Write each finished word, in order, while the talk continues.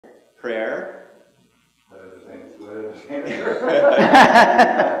prayer. Let us answer.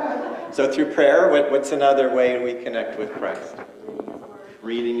 So through prayer, what's another way we connect with Christ?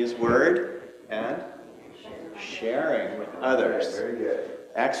 Reading His Word and sharing with others. Very good.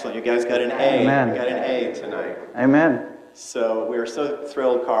 Excellent. You guys got an A. Amen. You got an A tonight. Amen. So we're so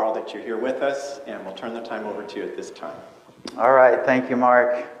thrilled, Carl, that you're here with us, and we'll turn the time over to you at this time. All right. Thank you,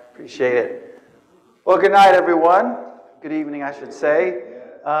 Mark. Appreciate it. Well, good night, everyone. Good evening, I should say.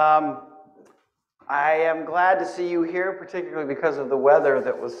 I am glad to see you here, particularly because of the weather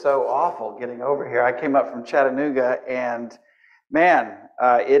that was so awful getting over here. I came up from Chattanooga, and man,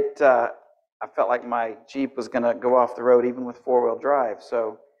 I felt like my Jeep was going to go off the road even with four-wheel drive.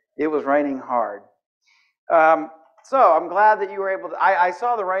 So it was raining hard. So I'm glad that you were able to. I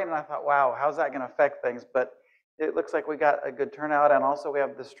saw the rain and I thought, wow, how's that going to affect things? But it looks like we got a good turnout, and also we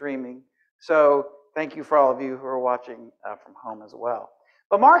have the streaming. So thank you for all of you who are watching from home as well.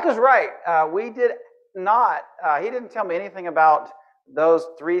 But Mark is right. We did not. He didn't tell me anything about those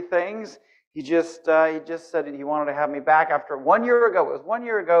three things. He just said he wanted to have me back after 1 year ago. It was 1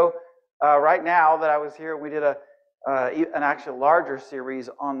 year ago. Right now that I was here, we did an actually larger series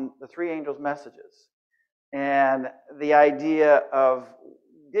on the three angels' messages. And the idea of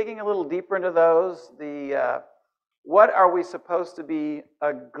digging a little deeper into those, what are we supposed to be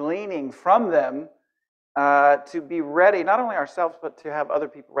gleaning from them to be ready, not only ourselves, but to have other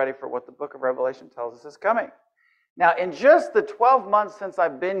people ready for what the book of Revelation tells us is coming. Now, in just the 12 months since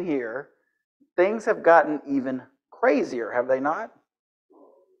I've been here, things have gotten even crazier, have they not?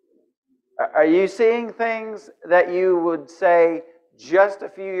 Are you seeing things that you would say just a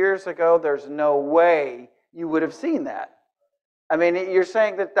few years ago, there's no way you would have seen that? I mean, you're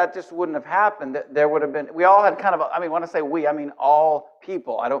saying that just wouldn't have happened. That there would have been, we all had kind of, when I say we, I mean all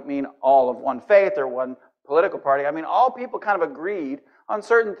people. I don't mean all of one faith or one political party. I mean, all people kind of agreed on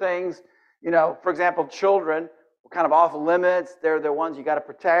certain things. For example, children were kind of off limits. They're the ones you got to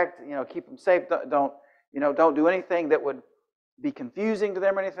protect, keep them safe. Don't do anything that would be confusing to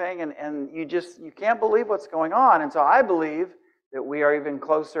them or anything, and you can't believe what's going on. And so I believe that we are even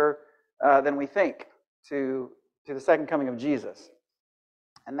closer than we think to the second coming of Jesus.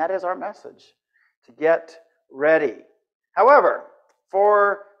 And that is our message, to get ready. However,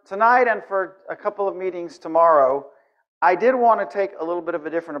 for tonight and for a couple of meetings tomorrow, I did want to take a little bit of a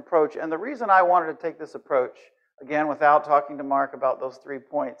different approach. And the reason I wanted to take this approach, again, without talking to Mark about those 3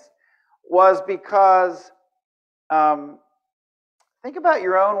 points, was because think about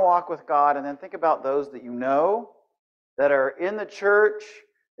your own walk with God, and then think about those that you know that are in the church,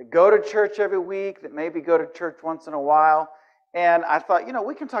 that go to church every week, that maybe go to church once in a while. And I thought,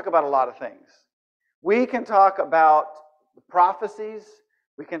 we can talk about a lot of things. We can talk about the prophecies.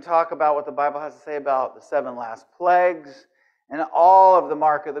 We can talk about what the Bible has to say about the 7 last plagues and all of the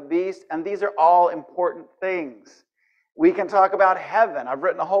mark of the beast. And these are all important things. We can talk about heaven. I've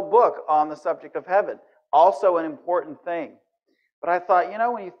written a whole book on the subject of heaven. Also an important thing. But I thought,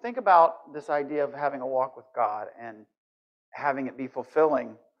 when you think about this idea of having a walk with God and having it be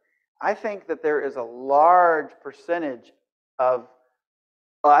fulfilling, I think that there is a large percentage of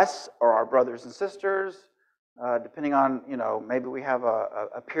us or our brothers and sisters, depending on, maybe we have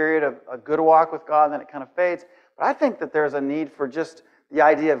a period of a good walk with God and then it kind of fades. But I think that there's a need for just the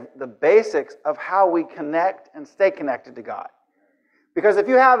idea of the basics of how we connect and stay connected to God. Because if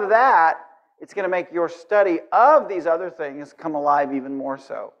you have that, it's going to make your study of these other things come alive even more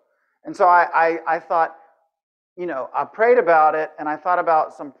so. And so I thought, I prayed about it, and I thought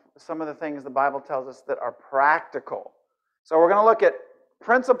about some of the things the Bible tells us that are practical. So we're going to look at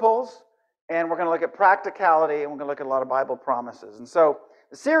principles, and we're going to look at practicality, and we're going to look at a lot of Bible promises. And so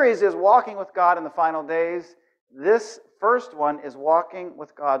the series is Walking with God in the Final Days. This first one is Walking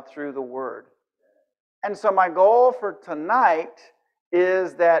with God through the Word. And so my goal for tonight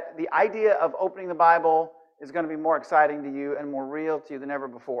is that the idea of opening the Bible is going to be more exciting to you and more real to you than ever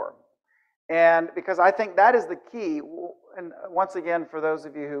before. And because I think that is the key. And once again, for those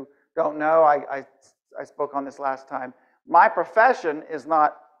of you who don't know, I spoke on this last time. My profession is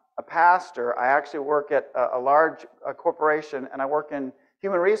not a pastor. I actually work at a large corporation, and I work in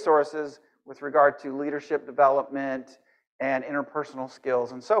human resources with regard to leadership development and interpersonal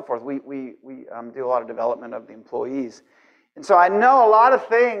skills and so forth. We do a lot of development of the employees. And so I know a lot of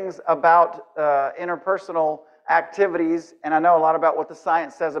things about interpersonal activities, and I know a lot about what the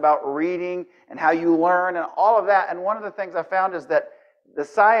science says about reading and how you learn and all of that. And one of the things I found is that the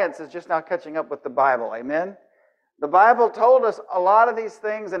science is just now catching up with the Bible. Amen? The Bible told us a lot of these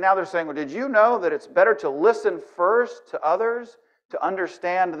things, and now they're saying, well, did you know that it's better to listen first to others, to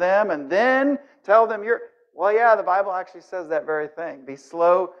understand them, and then tell them Well, yeah, the Bible actually says that very thing. Be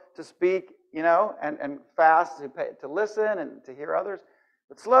slow to speak, and fast to listen and to hear others,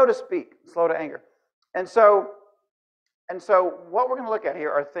 but slow to speak, slow to anger. And so what we're going to look at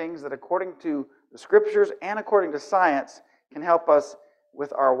here are things that according to the scriptures and according to science can help us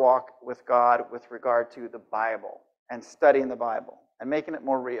with our walk with God with regard to the Bible and studying the Bible and making it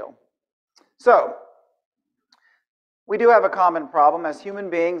more real. So, we do have a common problem as human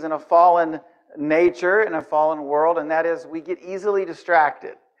beings in a fallen nature, in a fallen world, and that is we get easily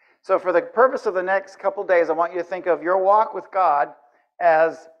distracted. So for the purpose of the next couple days, I want you to think of your walk with God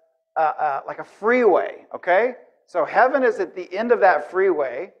as like a freeway, okay? So heaven is at the end of that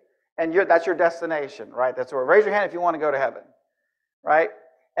freeway, and that's your destination, right? That's where. Raise your hand if you want to go to heaven, right?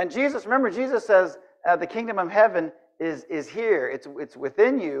 And Jesus, remember, Jesus says the kingdom of heaven is here. It's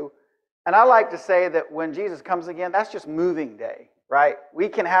within you. And I like to say that when Jesus comes again, that's just moving day, right? We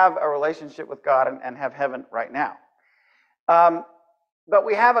can have a relationship with God and have heaven right now. But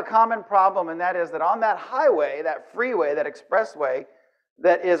we have a common problem, and that is that on that highway, that freeway, that expressway,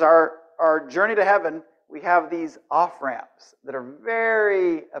 that is our journey to heaven, we have these off-ramps that are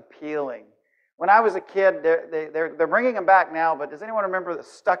very appealing. When I was a kid, they're bringing them back now, but does anyone remember the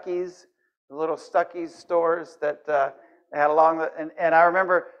Stuckey's, the little Stuckey's stores that they had along the, and I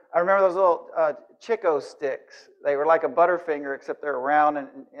remember those little Chico sticks. They were like a Butterfinger, except they're round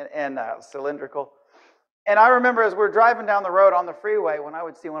and cylindrical. And I remember as we were driving down the road on the freeway, when I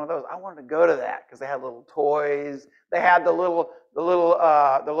would see one of those, I wanted to go to that because they had little toys. They had the little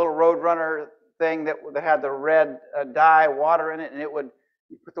Roadrunner thing that had the red dye water in it, and you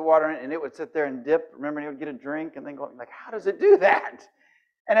put the water in it, and it would sit there and dip. Remember, and he would get a drink, and then go like, how does it do that?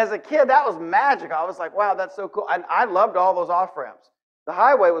 And as a kid, that was magic. I was like, wow, that's so cool. And I loved all those off ramps. The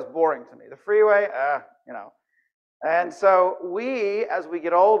highway was boring to me. The freeway, And so as we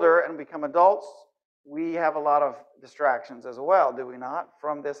get older and become adults, we have a lot of distractions as well, do we not,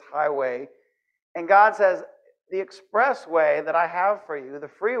 from this highway? And God says, the expressway that I have for you, the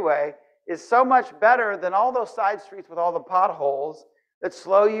freeway, is so much better than all those side streets with all the potholes that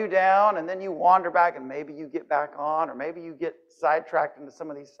slow you down, and then you wander back, and maybe you get back on, or maybe you get sidetracked into some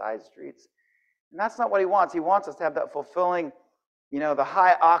of these side streets. And that's not what he wants. He wants us to have that fulfilling, the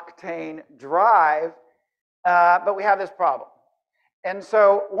high-octane drive, but we have this problem. And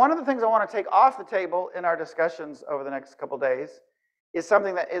so one of the things I want to take off the table in our discussions over the next couple days is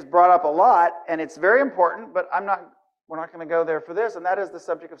something that is brought up a lot, and it's very important, but we're not going to go there for this, and that is the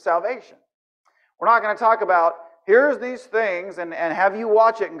subject of salvation. We're not going to talk about, here's these things, and have you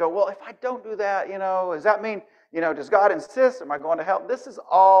watch it and go, well, if I don't do that, does that mean, does God insist? Am I going to help? This is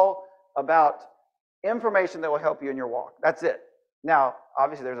all about information that will help you in your walk. That's it. Now,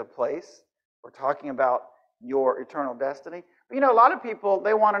 obviously, there's a place. We're talking about your eternal destiny. But, a lot of people,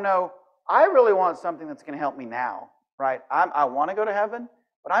 they want to know, I really want something that's going to help me now, right? I want to go to heaven,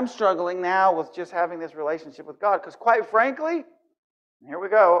 but I'm struggling now with just having this relationship with God. Because quite frankly, and here we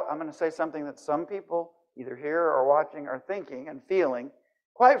go, I'm going to say something that some people, either here or watching, are thinking and feeling.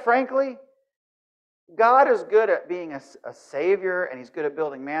 Quite frankly, God is good at being a savior, and he's good at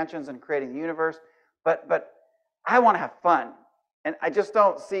building mansions and creating the universe, but I want to have fun. And I just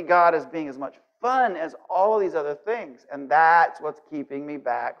don't see God as being as much fun as all of these other things. And that's what's keeping me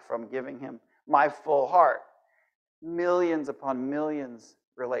back from giving him my full heart. Millions upon millions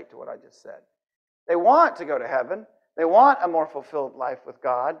relate to what I just said. They want to go to heaven. They want a more fulfilled life with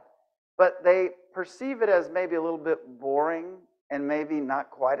God, but they perceive it as maybe a little bit boring and maybe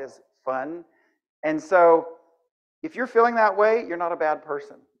not quite as fun. And so if you're feeling that way, you're not a bad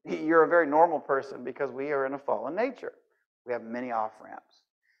person. You're a very normal person because we are in a fallen nature. We have many off-ramps.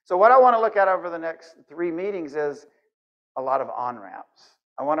 So what I want to look at over the next 3 meetings is a lot of on-ramps.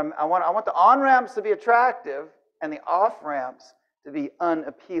 I want the on-ramps to be attractive and the off-ramps to be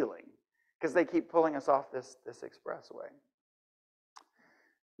unappealing because they keep pulling us off this expressway.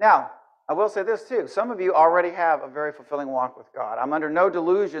 Now, I will say this too. Some of you already have a very fulfilling walk with God. I'm under no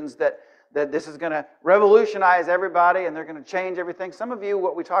delusions that this is going to revolutionize everybody and they're going to change everything. Some of you,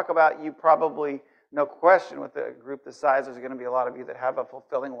 what we talk about, you probably, no question, with a group this size, there's going to be a lot of you that have a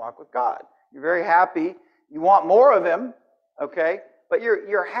fulfilling walk with God. You're very happy. You want more of him, okay? But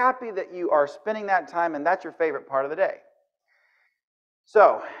you're happy that you are spending that time, and that's your favorite part of the day.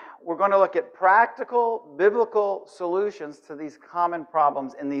 So, we're going to look at practical, biblical solutions to these common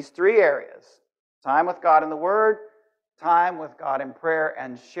problems in these 3 areas. Time with God in the Word, time with God in prayer,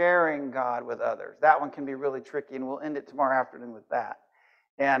 and sharing God with others. That one can be really tricky, and we'll end it tomorrow afternoon with that.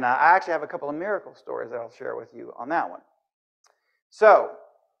 And I actually have a couple of miracle stories that I'll share with you on that one. So,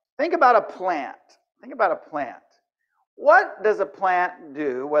 think about a plant. Think about a plant. what does a plant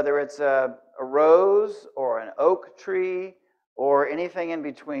do, whether it's a rose or an oak tree or anything in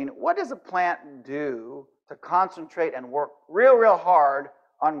between? What does a plant do to concentrate and work real hard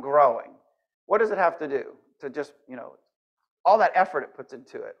on growing? What does it have to do to just, all that effort it puts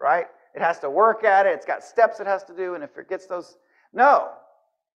into it, right? It has to work at it. It's got steps it has to do. And if it gets those, no.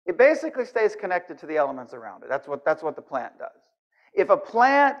 It basically stays connected to the elements around it. That's what the plant does. If a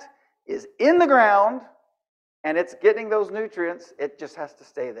plant is in the ground and it's getting those nutrients, it just has to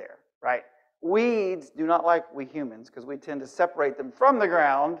stay there, right? Weeds do not like we humans because we tend to separate them from the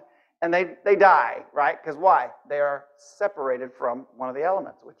ground and they die, right? Because why? They are separated from one of the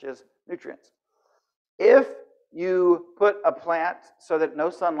elements, which is nutrients. If you put a plant so that no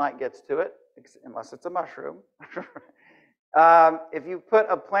sunlight gets to it, unless it's a mushroom, if you put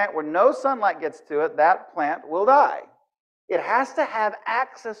a plant where no sunlight gets to it, that plant will die. It has to have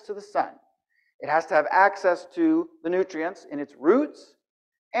access to the sun. It has to have access to the nutrients in its roots,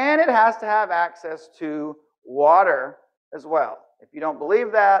 and it has to have access to water as well. If you don't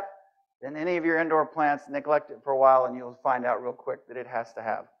believe that, then any of your indoor plants, neglect it for a while, and you'll find out real quick that it has to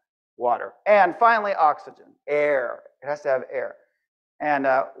have water. And finally, oxygen, air. It has to have air. And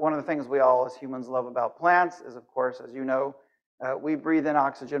one of the things we all as humans love about plants is, of course, as you know, we breathe in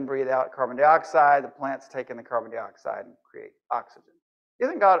oxygen, breathe out carbon dioxide. The plants take in the carbon dioxide and create oxygen.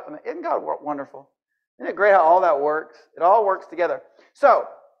 Isn't God wonderful? Isn't it great how all that works? It all works together. So,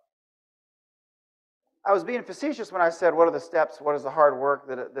 I was being facetious when I said, what are the steps, what is the hard work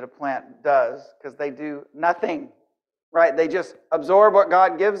that a plant does? Because they do nothing, right? They just absorb what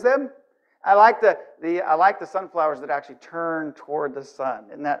God gives them. I like the sunflowers that actually turn toward the sun.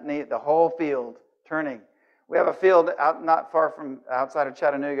 Isn't that neat? The whole field turning. We have a field out not far from outside of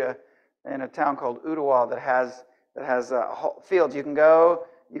Chattanooga in a town called Ottawa that has a whole field. You can go.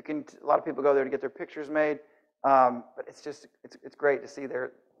 A lot of people go there to get their pictures made. But it's great to see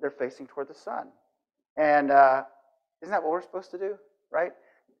they're facing toward the sun. And isn't that what we're supposed to do, right?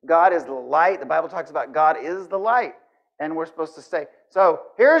 God is the light. The Bible talks about God is the light. And we're supposed to stay. So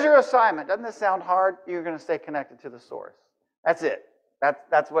here's your assignment. Doesn't this sound hard? You're going to stay connected to the source. That's it.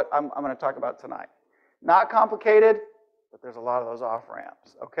 That's what I'm going to talk about tonight. Not complicated, but there's a lot of those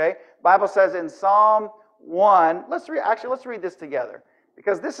off-ramps, okay? The Bible says in Psalm 1, let's read this together,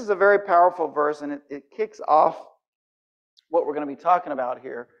 because this is a very powerful verse, and it kicks off what we're going to be talking about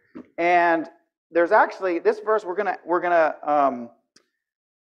here. And there's actually, this verse, we're gonna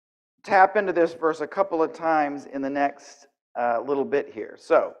tap into this verse a couple of times in the next little bit here.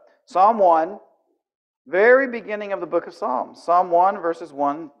 So, Psalm 1, very beginning of the book of Psalms. Psalm 1, verses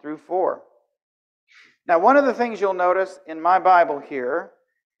 1 through 4. Now, one of the things you'll notice in my Bible here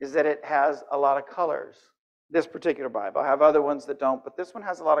is that it has a lot of colors. This particular Bible. I have other ones that don't, but this one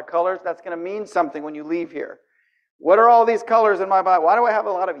has a lot of colors. That's going to mean something when you leave here. What are all these colors in my Bible? Why do I have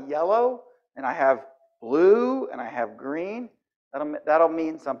a lot of yellow, and I have blue, and I have green? That'll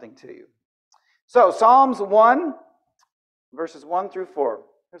mean something to you. So, Psalms 1, verses 1 through 4.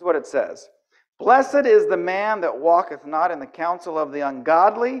 Here's what it says. Blessed is the man that walketh not in the counsel of the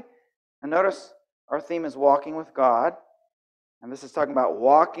ungodly. And notice our theme is walking with God. And this is talking about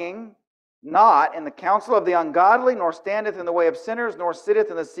walking not in the counsel of the ungodly, nor standeth in the way of sinners, nor sitteth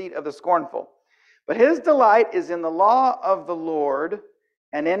in the seat of the scornful. But his delight is in the law of the Lord,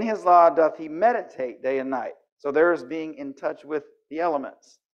 and in his law doth he meditate day and night. So there's being in touch with the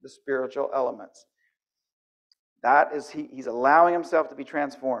elements, the spiritual elements. That is, he's allowing himself to be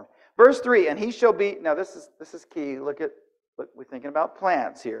transformed. Verse 3, and he shall be, now this is key. Look, we're thinking about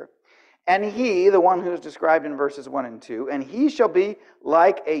plants here. And he, the one who is described in verses 1 and 2, and he shall be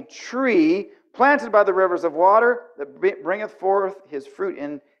like a tree planted by the rivers of water that bringeth forth his fruit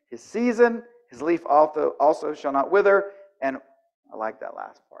in his season. His leaf also shall not wither. And I like that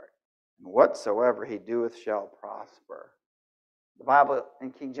last part. And whatsoever he doeth shall prosper. The Bible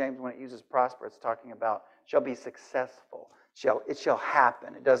in King James, when it uses prosper, it's talking about shall be successful. It shall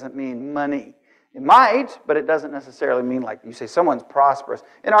happen. It doesn't mean money. It might, but it doesn't necessarily mean like you say someone's prosperous.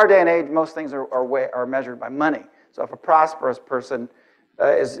 In our day and age, most things are measured by money. So if a prosperous person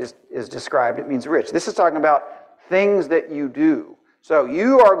is described, it means rich. This is talking about things that you do. So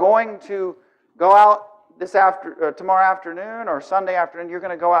you are going to go out tomorrow afternoon or Sunday afternoon. You're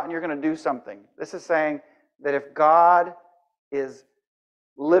going to go out and you're going to do something. This is saying that if God is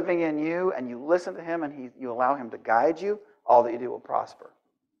living in you and you listen to him and you allow him to guide you, all that you do will prosper.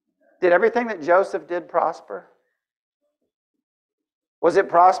 Did everything that Joseph did prosper? Was it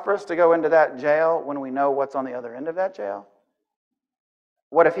prosperous to go into that jail when we know what's on the other end of that jail?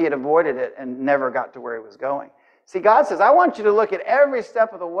 What if he had avoided it and never got to where he was going? See, God says, I want you to look at every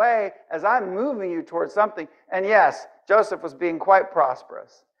step of the way as I'm moving you towards something. And yes, Joseph was being quite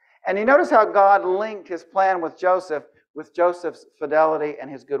prosperous. And you notice how God linked his plan with Joseph's fidelity and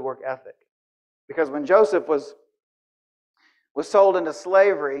his good work ethic. Because when Joseph was sold into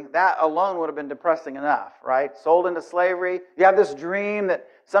slavery, that alone would have been depressing enough, right? Sold into slavery, you have this dream that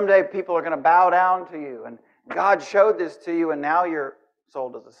someday people are going to bow down to you, and God showed this to you, and now you're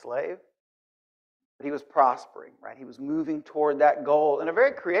sold as a slave. But he was prospering, right? He was moving toward that goal in a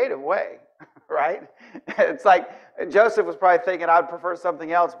very creative way, right? It's like Joseph was probably thinking, I'd prefer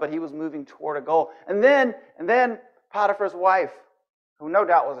something else, but he was moving toward a goal. And then Potiphar's wife, who no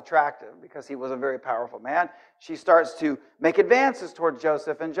doubt was attractive because he was a very powerful man, she starts to make advances towards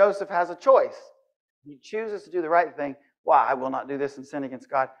Joseph, and Joseph has a choice. He chooses to do the right thing. Why? I will not do this and sin against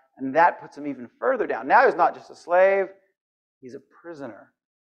God. And that puts him even further down. Now he's not just a slave, he's a prisoner.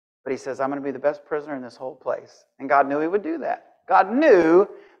 But he says, I'm going to be the best prisoner in this whole place. And God knew he would do that. God knew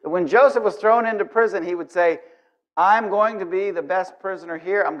that when Joseph was thrown into prison, he would say, I'm going to be the best prisoner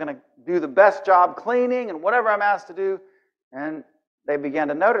here. I'm going to do the best job cleaning and whatever I'm asked to do. And they began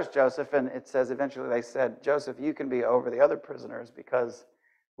to notice Joseph, and it says eventually they said, Joseph, you can be over the other prisoners because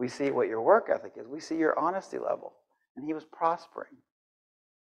we see what your work ethic is. We see your honesty level. And he was prospering.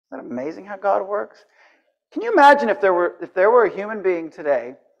 Isn't that amazing how God works? Can you imagine if there were a human being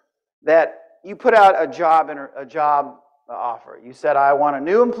today that you put out a job offer? You said, I want a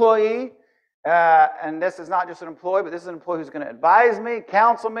new employee, and this is not just an employee, but this is an employee who's going to advise me,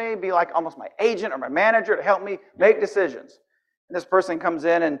 counsel me, be like almost my agent or my manager to help me make decisions. And this person comes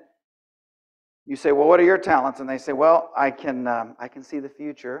in and you say, well, what are your talents? And they say, well, I can see the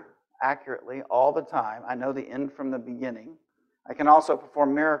future accurately all the time. I know the end from the beginning. I can also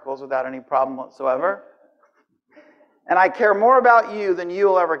perform miracles without any problem whatsoever. And I care more about you than you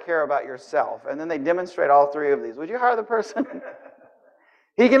will ever care about yourself. And then they demonstrate all three of these. Would you hire the person?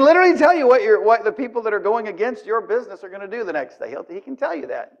 He can literally tell you what the people that are going against your business are going to do the next day. He can tell you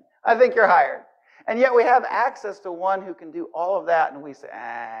that. I think you're hired. And yet we have access to one who can do all of that, and we say,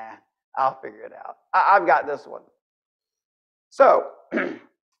 I'll figure it out. I've got this one. So,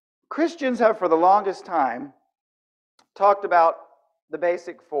 Christians have for the longest time talked about the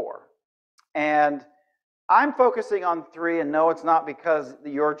basic four. And I'm focusing on three, and no, it's not because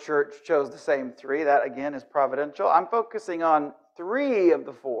your church chose the same three. That, again, is providential. I'm focusing on three of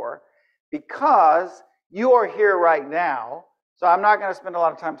the four because you are here right now. So I'm not going to spend a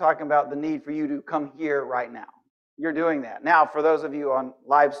lot of time talking about the need for you to come here right now. You're doing that. Now, for those of you on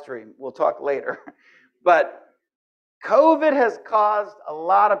live stream, we'll talk later. But COVID has caused a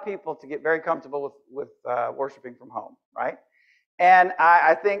lot of people to get very comfortable with worshiping from home, right? And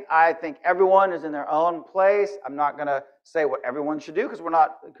I think everyone is in their own place. I'm not going to say what everyone should do because we're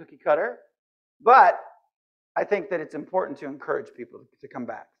not a cookie cutter. But I think that it's important to encourage people to come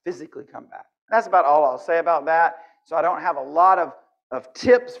back, physically come back. That's about all I'll say about that. So I don't have a lot of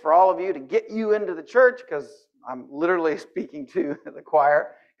tips for all of you to get you into the church because I'm literally speaking to the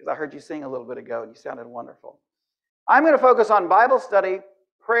choir because I heard you sing a little bit ago and you sounded wonderful. I'm going to focus on Bible study,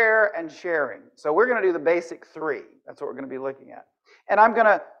 prayer, and sharing. So we're going to do the basic three. That's what we're going to be looking at. And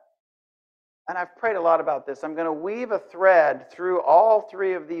I've prayed a lot about this, I'm going to weave a thread through all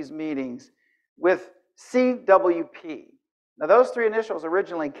three of these meetings with CWP. Now those three initials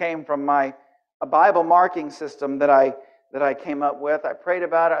originally came from a Bible marking system that I came up with. I prayed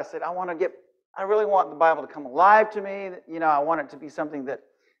about it. I said, I really want the Bible to come alive to me. You know, I want it to be something that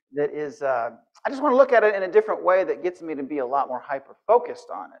is, I just want to look at it in a different way that gets me to be a lot more hyper-focused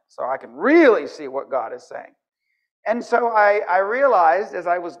on it so I can really see what God is saying. And so I realized as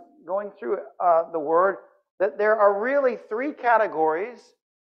I was going through the Word that there are really three categories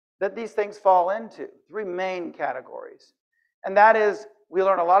that these things fall into, three main categories. And that is, we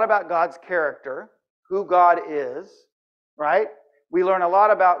learn a lot about God's character, who God is, right? We learn a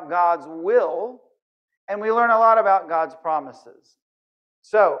lot about God's will, and we learn a lot about God's promises.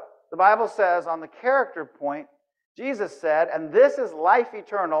 So, the Bible says on the character point, Jesus said, and this is life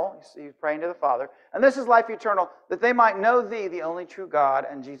eternal, you see, he's praying to the Father, and this is life eternal, that they might know thee, the only true God,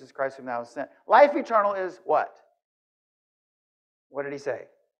 and Jesus Christ whom thou hast sent. Life eternal is what? What did he say?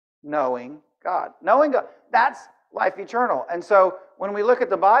 Knowing God. Knowing God. That's life eternal. And so when we look at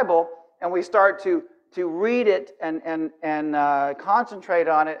the Bible and we start to read it and concentrate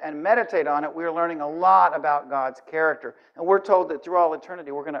on it and meditate on it, we're learning a lot about God's character. And we're told that through all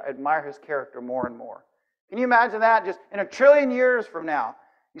eternity, we're going to admire his character more and more. Can you imagine that? Just in 1 trillion years from now,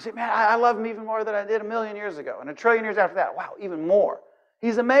 you say, man, I love him even more than I did 1 million years ago. And 1 trillion years after that, wow, even more.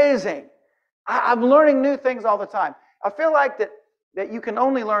 He's amazing. I'm learning new things all the time. I feel like that you can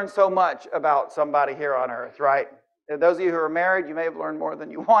only learn so much about somebody here on earth, right? Those of you who are married, you may have learned more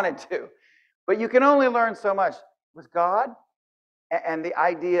than you wanted to. But you can only learn so much. with God and the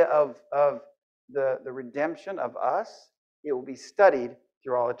idea of the redemption of us, it will be studied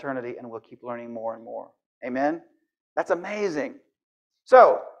through all eternity, and we'll keep learning more and more. Amen? That's amazing.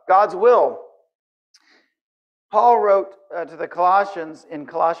 So, God's will. Paul wrote to the Colossians in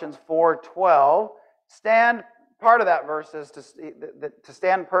Colossians 4:12, part of that verse is to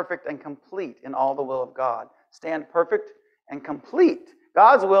stand perfect and complete in all the will of God. Stand perfect and complete.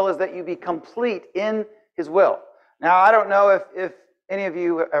 God's will is that you be complete in His will. Now, I don't know if any of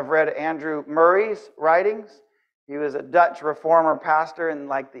you have read Andrew Murray's writings. He was a Dutch reformer pastor in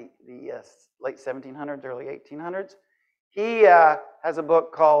like the late 1700s, early 1800s. He has a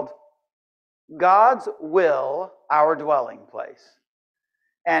book called God's Will, Our Dwelling Place.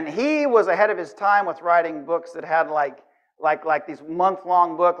 And he was ahead of his time with writing books that had like these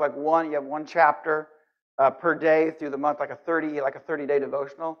month-long book, you have one chapter per day through the month, like a 30-day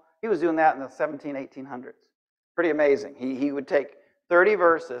devotional. He was doing that in the 1800s. Pretty amazing. He would take 30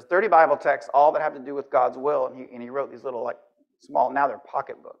 verses, 30 Bible texts, all that have to do with God's will, and he wrote these little small, now they're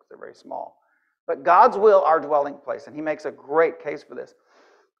pocket books, they're very small. But God's will, our dwelling place, and he makes a great case for this.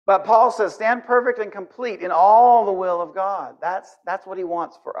 But Paul says, stand perfect and complete in all the will of God. That's what he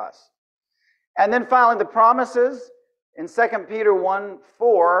wants for us. And then finally, the promises. In 2 Peter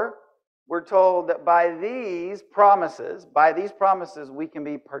 1:4, we're told that by these promises, we can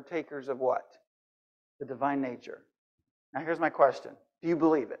be partakers of what? The divine nature. Now here's my question. Do you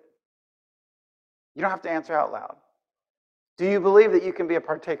believe it? You don't have to answer out loud. Do you believe that you can be a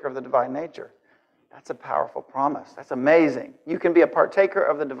partaker of the divine nature? That's a powerful promise. That's amazing. You can be a partaker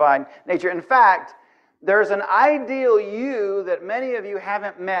of the divine nature. In fact, there's an ideal you that many of you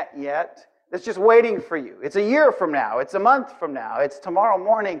haven't met yet that's just waiting for you. It's a year from now. It's a month from now. It's tomorrow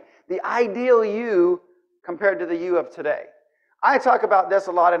morning. The ideal you compared to the you of today. I talk about this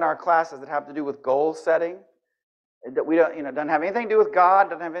a lot in our classes that have to do with goal setting. That we don't, doesn't have anything to do with God,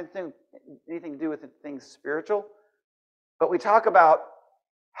 doesn't have anything to do with things spiritual. But we talk about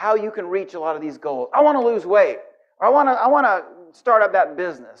how you can reach a lot of these goals. I want to lose weight, or I want to start up that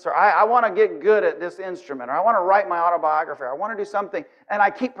business, or I want to get good at this instrument, or I want to write my autobiography, or I want to do something, and I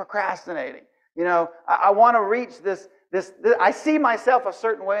keep procrastinating. I want to reach this. I see myself a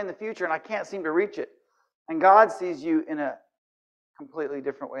certain way in the future, and I can't seem to reach it. And God sees you in a completely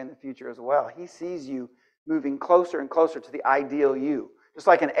different way in the future as well. He sees you moving closer and closer to the ideal you, just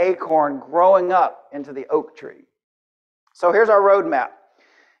like an acorn growing up into the oak tree. So here's our roadmap.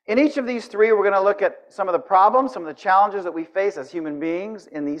 In each of these three, we're going to look at some of the problems, some of the challenges that we face as human beings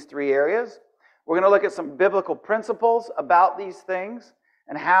in these three areas. We're going to look at some biblical principles about these things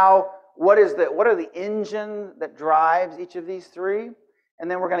and what are the engine that drives each of these three.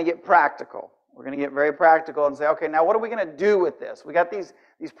 And then we're going to get practical. We're going to get very practical and say, okay, now what are we going to do with this? We got these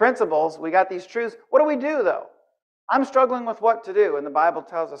principles, we got these truths. What do we do, though? I'm struggling with what to do, and the Bible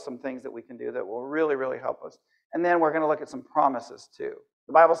tells us some things that we can do that will really, really help us. And then we're going to look at some promises, too.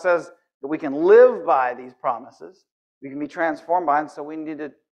 The Bible says that we can live by these promises. We can be transformed by them, so we need to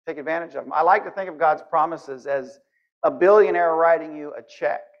take advantage of them. I like to think of God's promises as a billionaire writing you a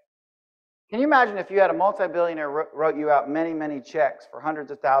check. Can you imagine if you had a multi-billionaire wrote you out many, many checks for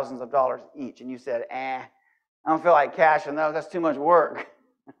hundreds of thousands of dollars each, and you said, I don't feel like cashing those, that's too much work.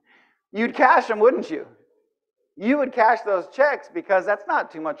 You'd cash them, wouldn't you? You would cash those checks because that's not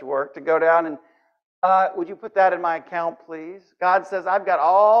too much work to go down and, would you put that in my account, please? God says, I've got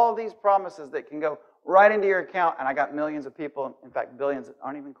all these promises that can go right into your account, and I got millions of people, in fact, billions that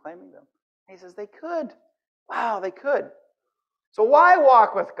aren't even claiming them. And he says, they could. Wow, they could. So why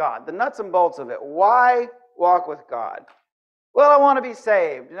walk with God? The nuts and bolts of it. Why walk with God? Well, I want to be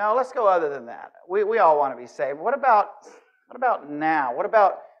saved. Let's go other than that. We all want to be saved. What about now? What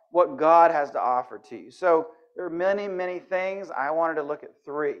about what God has to offer to you? So there are many, many things. I wanted to look at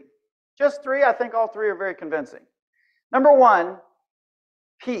three. Just three. I think all three are very convincing. Number one,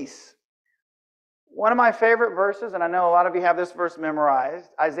 peace. One of my favorite verses, and I know a lot of you have this verse memorized,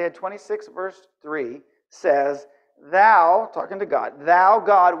 Isaiah 26, verse 3, says, Thou, talking to God, Thou,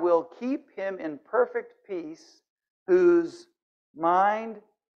 God, will keep him in perfect peace, whose mind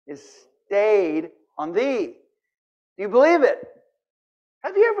is stayed on Thee. Do you believe it?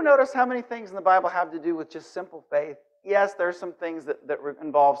 Have you ever noticed how many things in the Bible have to do with just simple faith? Yes, there's some things that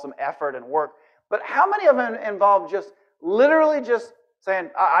involve some effort and work, but how many of them involve just literally just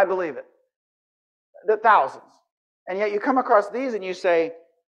saying, I believe it? The thousands. And yet you come across these and you say,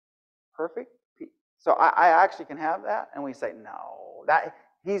 perfect peace. So I actually can have that? And we say, no. The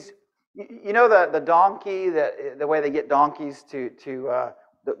donkey, the way they get donkeys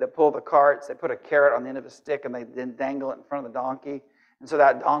that pull the carts, they put a carrot on the end of a stick and they then dangle it in front of the donkey. And so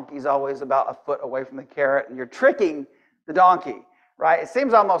that donkey's always about a foot away from the carrot, and you're tricking the donkey, right? It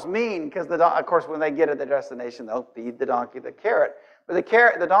seems almost mean because, of course, when they get to their destination, they'll feed the donkey the carrot. But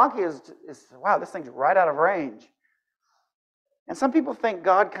the donkey is wow, this thing's right out of range. And some people think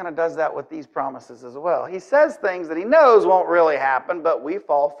God kind of does that with these promises as well. He says things that he knows won't really happen, but we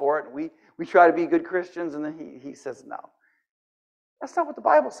fall for it. And we try to be good Christians, and then he says no. That's not what the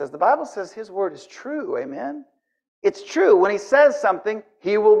Bible says. The Bible says his word is true, amen? It's true. When he says something,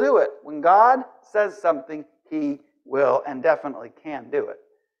 he will do it. When God says something, he will and definitely can do it.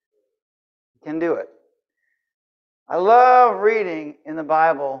 He can do it. I love reading in the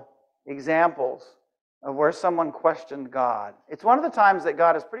Bible examples of where someone questioned God. It's one of the times that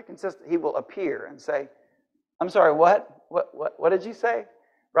God is pretty consistent. He will appear and say, I'm sorry, what? What did you say?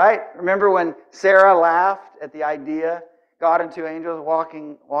 Right? Remember when Sarah laughed at the idea, God and two angels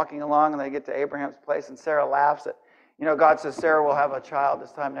walking along, and they get to Abraham's place, and Sarah laughs at, God says Sarah will have a child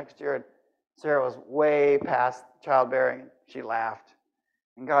this time next year, and Sarah was way past childbearing, and she laughed.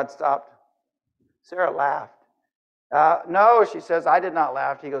 And God stopped. Sarah laughed. No, she says, I did not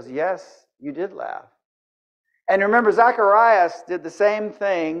laugh. He goes, yes, you did laugh. And remember, Zacharias did the same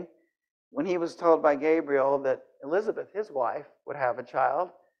thing when he was told by Gabriel that Elizabeth, his wife, would have a child.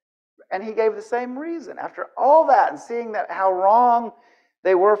 And he gave the same reason. After all that and seeing that how wrong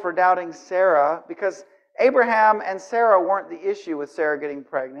they were for doubting Sarah, because Abraham and Sarah weren't the issue with Sarah getting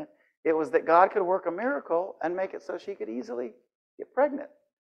pregnant. It was that God could work a miracle and make it so she could easily get pregnant.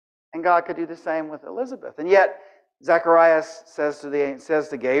 And God could do the same with Elizabeth. And yet, Zacharias says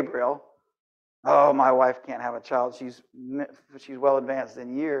to Gabriel, oh, my wife can't have a child. She's well advanced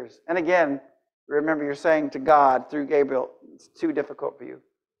in years. And again, remember you're saying to God through Gabriel, it's too difficult for you.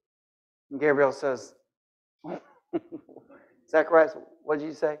 And Gabriel says, Zacharias, what did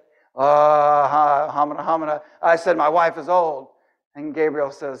you say? Hamana. I said, my wife is old. And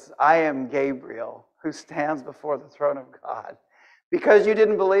Gabriel says, I am Gabriel, who stands before the throne of God. Because you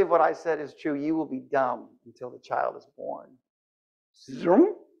didn't believe what I said is true, you will be dumb until the child is born.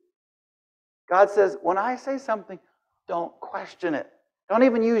 Zoom. God says, when I say something, don't question it. Don't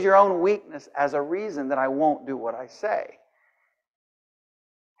even use your own weakness as a reason that I won't do what I say.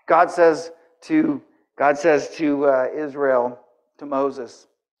 God says to Israel, to Moses,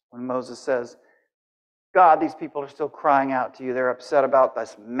 when Moses says, God, these people are still crying out to you. They're upset about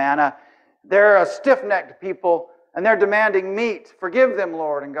this manna. They're a stiff-necked people, and they're demanding meat. Forgive them,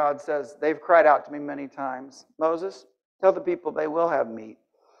 Lord. And God says, they've cried out to me many times. Moses, tell the people they will have meat.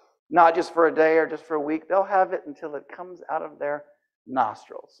 Not just for a day or just for a week. They'll have it until it comes out of their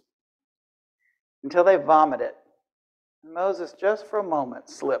nostrils. Until they vomit it. And Moses, just for a moment,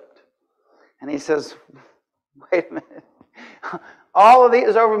 slipped. And he says, wait a minute. All of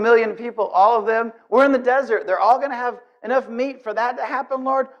these, over 1 million people, all of them, we're in the desert. They're all going to have enough meat for that to happen,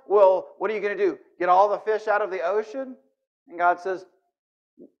 Lord? Well, what are you going to do? Get all the fish out of the ocean? And God says,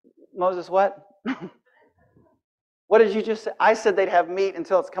 Moses, what? What did you just say? I said they'd have meat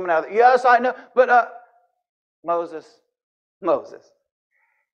until it's coming out of the... Yes, I know, but Moses.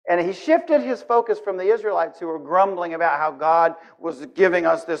 And he shifted his focus from the Israelites who were grumbling about how God was giving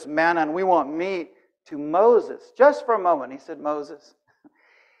us this manna and we want meat, to Moses. Just for a moment, he said, Moses,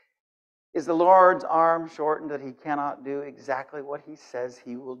 is the Lord's arm shortened that he cannot do exactly what he says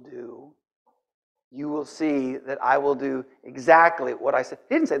he will do? You will see that I will do exactly what I said.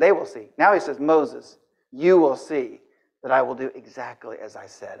 He didn't say they will see. Now he says, Moses, you will see that I will do exactly as I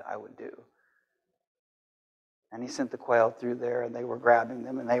said I would do. And he sent the quail through there, and they were grabbing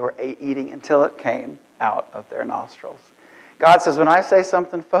them, and they were eating until it came out of their nostrils. God says, when I say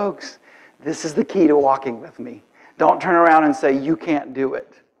something, folks, this is the key to walking with me. Don't turn around and say, you can't do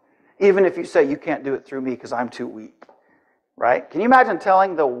it. Even if you say, you can't do it through me because I'm too weak. Right? Can you imagine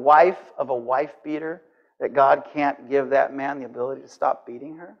telling the wife of a wife beater that God can't give that man the ability to stop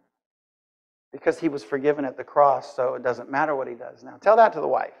beating her? Because he was forgiven at the cross, so it doesn't matter what he does now. Tell that to the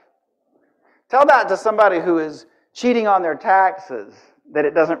wife. Tell that to somebody who is cheating on their taxes, that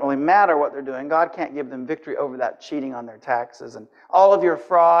it doesn't really matter what they're doing. God can't give them victory over that cheating on their taxes. And all of your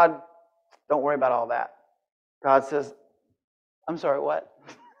fraud, don't worry about all that. God says, I'm sorry, what?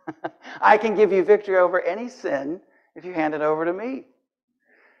 I can give you victory over any sin if you hand it over to me.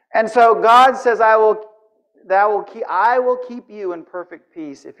 And so God says, I will keep you in perfect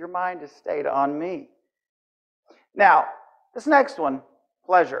peace if your mind is stayed on me. Now, this next one,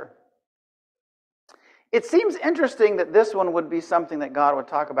 pleasure. It seems interesting that this one would be something that God would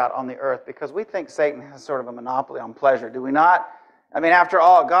talk about on the earth, because we think Satan has sort of a monopoly on pleasure, do we not? I mean, after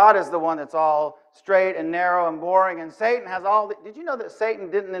all, God is the one that's all straight and narrow and boring, and Satan has all the... Did you know that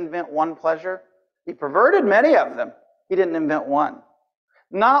Satan didn't invent one pleasure? He perverted many of them. He didn't invent one.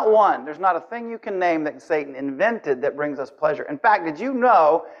 Not one. There's not a thing you can name that Satan invented that brings us pleasure. In fact, did you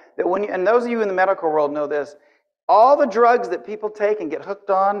know that and those of you in the medical world know this, all the drugs that people take and get hooked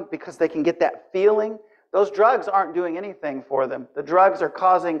on because they can get that feeling, those drugs aren't doing anything for them. The drugs are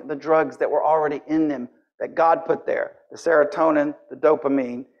causing the drugs that were already in them that God put there. The serotonin, the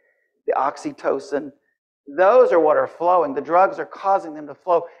dopamine, the oxytocin. Those are what are flowing. The drugs are causing them to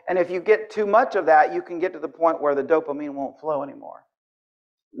flow. And if you get too much of that, you can get to the point where the dopamine won't flow anymore.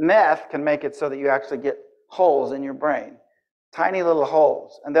 Meth can make it so that you actually get holes in your brain. Tiny little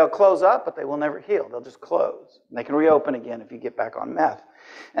holes. And they'll close up, but they will never heal. They'll just close. And they can reopen again if you get back on meth.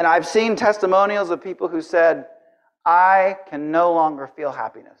 And I've seen testimonials of people who said, I can no longer feel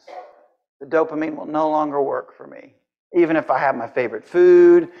happiness. The dopamine will no longer work for me. Even if I have my favorite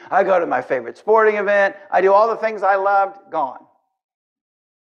food, I go to my favorite sporting event, I do all the things I loved, gone.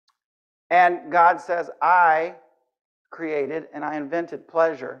 And God says, I created and I invented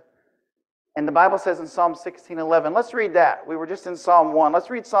pleasure. And the Bible says in Psalm 16:11, let's read that. We were just in Psalm 1. Let's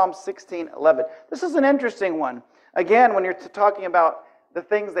read Psalm 16:11. This is an interesting one. Again, when you're talking about the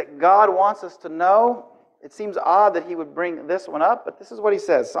things that God wants us to know, it seems odd that he would bring this one up, but this is what he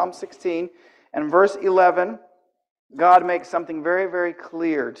says. Psalm 16 and verse 11, God makes something very, very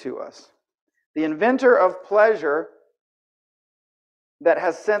clear to us. The inventor of pleasure that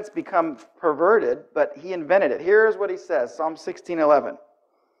has since become perverted, but he invented it. Here's what he says, Psalm 16:11.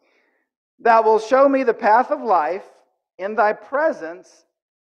 Thou wilt show me the path of life. In thy presence,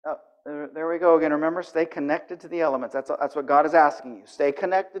 there we go again. Remember, stay connected to the elements. That's what God is asking you. Stay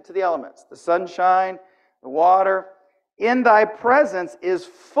connected to the elements. The sunshine, the water. In thy presence is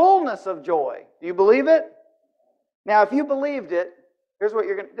fullness of joy. Do you believe it? Now, if you believed it, here's what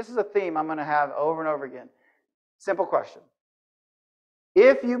this is a theme I'm going to have over and over again. Simple question.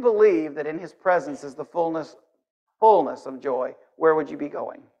 If you believe that in his presence is the fullness of joy, where would you be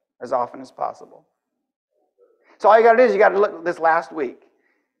going as often as possible? So all you got to do is you got to look at this last week.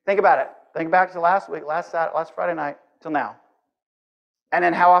 Think about it. Think back to last week, last Friday night till now. And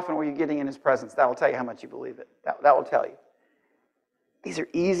then how often were you getting in his presence? That will tell you how much you believe it. That will tell you. These are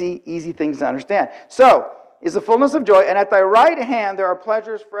easy things to understand. So, is the fullness of joy, and at thy right hand there are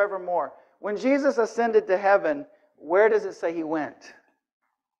pleasures forevermore. When Jesus ascended to heaven, where does it say he went?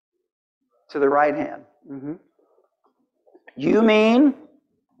 To the right hand. You mean,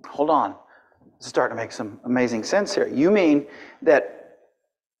 hold on, this is starting to make some amazing sense here. You mean that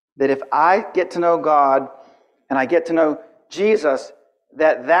if I get to know God and I get to know Jesus,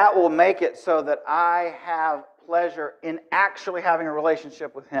 that will make it so that I have pleasure in actually having a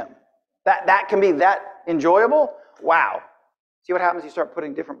relationship with him. That can be that enjoyable? Wow. See what happens? You start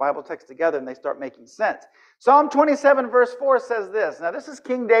putting different Bible texts together and they start making sense. Psalm 27 verse 4 says this. Now this is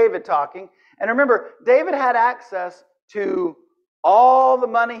King David talking. And remember, David had access to all the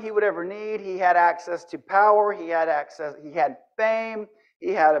money he would ever need. He had access to power. He had fame.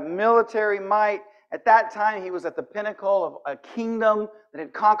 He had a military might. At that time, he was at the pinnacle of a kingdom that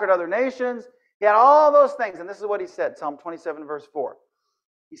had conquered other nations. He had all those things. And this is what he said, Psalm 27 verse 4.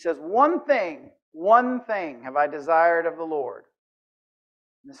 He says, one thing have I desired of the Lord.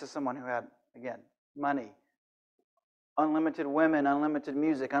 And this is someone who had, again, money, unlimited women, unlimited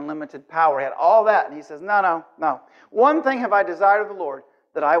music, unlimited power. He had all that. And he says, no. One thing have I desired of the Lord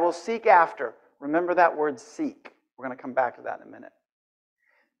that I will seek after. Remember that word seek. We're going to come back to that in a minute.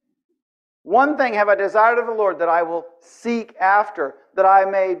 One thing have I desired of the Lord that I will seek after, that I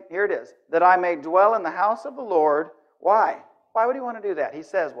may dwell in the house of the Lord. Why? Why would he want to do that? He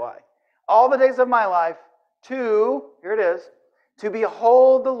says why. All the days of my life to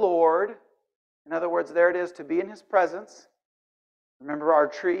behold the Lord. In other words, there it is, to be in his presence. Remember our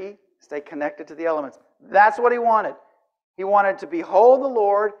tree, stay connected to the elements. That's what he wanted. He wanted to behold the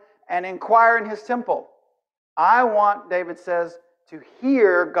Lord and inquire in his temple. I want, David says, to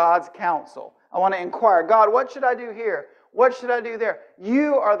hear God's counsel. I want to inquire, God, what should I do here? What should I do there?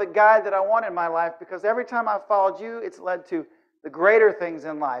 You are the guide that I want in my life, because every time I've followed you, it's led to the greater things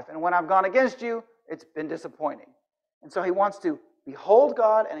in life. And when I've gone against you, it's been disappointing. And so he wants to behold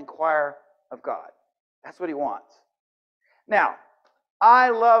God and inquire of God. That's what he wants. Now, I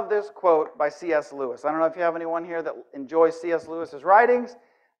love this quote by C.S. Lewis. I don't know if you have anyone here that enjoys C.S. Lewis's writings,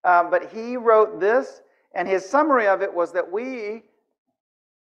 but he wrote this, and his summary of it was that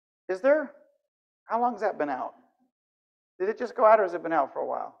how long has that been out? Did it just go out, or has it been out for a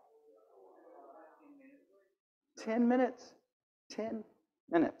while? 10 minutes. 10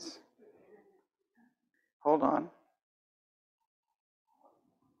 minutes. Hold on.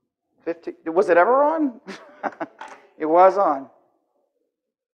 15. Was it ever on? It was on.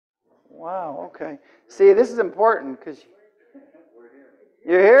 Wow, okay. See, this is important because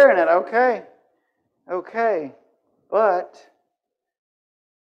You're hearing it, okay. Okay. But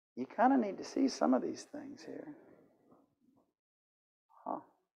you kind of need to see some of these things here. Huh.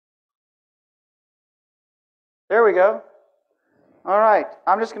 There we go. All right.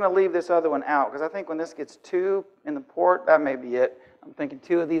 I'm just going to leave this other one out because I think when this gets 2 in the port, that may be it. I'm thinking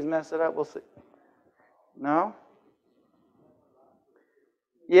 2 of these mess it up. We'll see. No?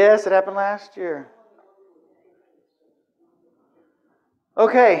 Yes, it happened last year.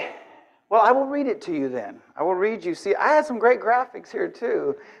 Okay. Well, I will read it to you then. I will read you. See, I had some great graphics here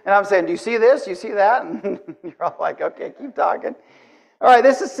too. And I'm saying, do you see this? Do you see that? And you're all like, okay, keep talking. All right,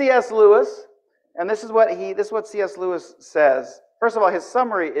 this is C.S. Lewis. And this is what C.S. Lewis says. First of all, his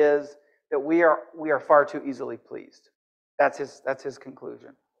summary is that we are far too easily pleased. That's his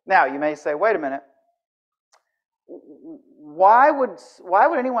conclusion. Now, you may say, wait a minute. Why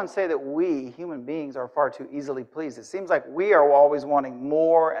would anyone say that we, human beings, are far too easily pleased? It seems like we are always wanting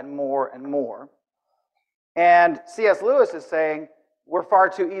more and more and more. And C.S. Lewis is saying we're far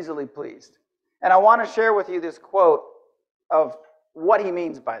too easily pleased. And I want to share with you this quote of what he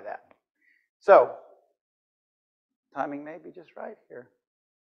means by that. So, timing may be just right here.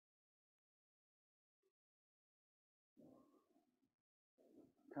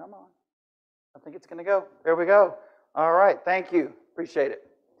 Come on. I think it's going to go. There we go. All right. Thank you. Appreciate it.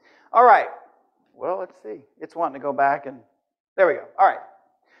 All right. Well, let's see. It's wanting to go back and there we go. All right.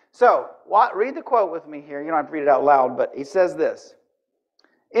 So, read the quote with me here. You don't have to read it out loud, but he says this.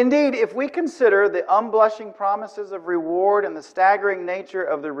 Indeed, if we consider the unblushing promises of reward and the staggering nature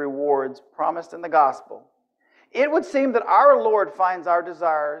of the rewards promised in the gospel, it would seem that our Lord finds our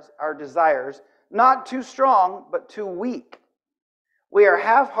desires not too strong, but too weak. We are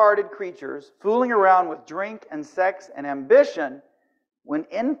half-hearted creatures, fooling around with drink and sex and ambition when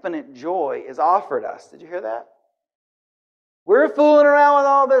infinite joy is offered us. Did you hear that? We're fooling around with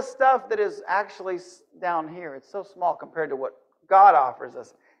all this stuff that is actually down here. It's so small compared to what God offers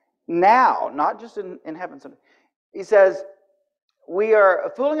us now, not just in heaven. He says, we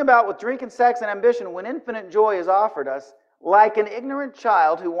are fooling about with drink and sex and ambition when infinite joy is offered us, like an ignorant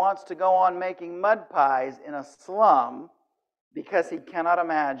child who wants to go on making mud pies in a slum because he cannot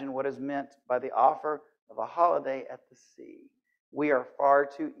imagine what is meant by the offer of a holiday at the sea. We are far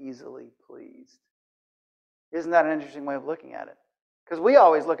too easily pleased. Isn't that an interesting way of looking at it? Because we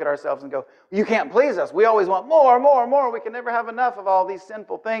always look at ourselves and go, you can't please us. We always want more, more, more. We can never have enough of all these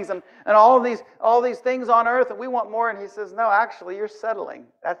sinful things and all these things on earth, and we want more. And he says, no, actually, you're settling.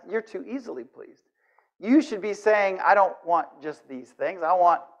 You're too easily pleased. You should be saying, I don't want just these things. I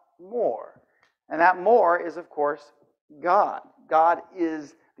want more. And that more is, of course, God. God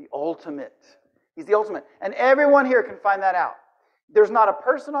is the ultimate. He's the ultimate. And everyone here can find that out. There's not a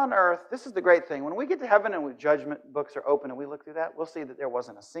person on earth. This is the great thing. When we get to heaven and judgment books are open and we look through that, we'll see that there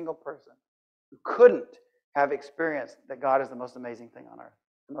wasn't a single person who couldn't have experienced that God is the most amazing thing on earth.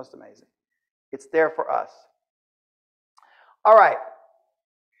 The most amazing. It's there for us. All right.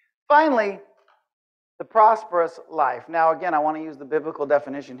 Finally, the prosperous life. Now, again, I want to use the biblical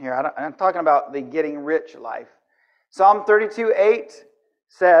definition here. I'm talking about the getting rich life. Psalm 32:8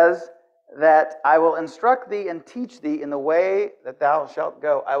 says that I will instruct thee and teach thee in the way that thou shalt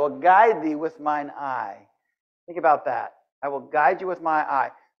go. I will guide thee with mine eye. Think about that. I will guide you with my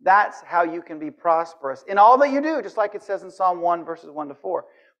eye. That's how you can be prosperous in all that you do, just like it says in Psalm 1, verses 1 to 4.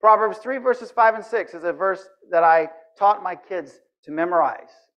 Proverbs 3, verses 5 and 6 is a verse that I taught my kids to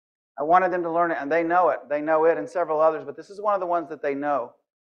memorize. I wanted them to learn it, and they know it. They know it and several others, but this is one of the ones that they know.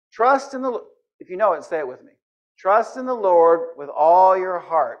 Trust in the, if you know it, say it with me. Trust in the Lord with all your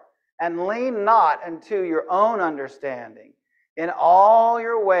heart, and lean not unto your own understanding. In all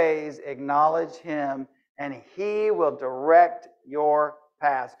your ways acknowledge Him, and He will direct your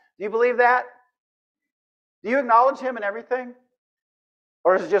paths. Do you believe that? Do you acknowledge Him in everything?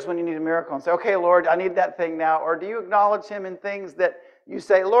 Or is it just when you need a miracle and say, okay, Lord, I need that thing now? Or do you acknowledge Him in things that you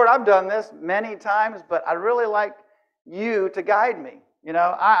say, Lord, I've done this many times, but I'd really like you to guide me. You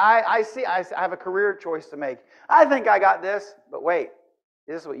know, I see I have a career choice to make. I think I got this, but wait,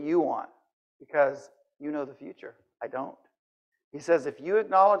 this is what you want because you know the future. I don't. He says, if you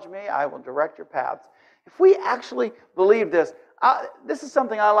acknowledge me, I will direct your paths. If we actually believe this, this is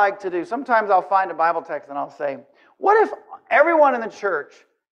something I like to do. Sometimes I'll find a Bible text and I'll say, what if everyone in the church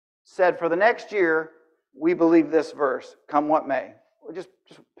said for the next year, we believe this verse, come what may? Just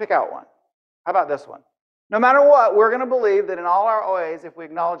pick out one. How about this one? No matter what, we're going to believe that in all our ways, if we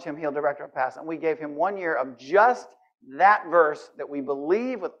acknowledge Him, He'll direct our paths. And we gave Him 1 year of just that verse that we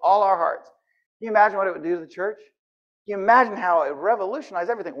believe with all our hearts. Can you imagine what it would do to the church? Can you imagine how it would revolutionize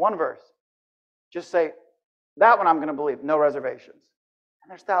everything? One verse. Just say, that one I'm going to believe, no reservations. And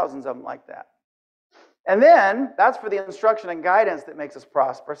there's thousands of them like that. And then, that's for the instruction and guidance that makes us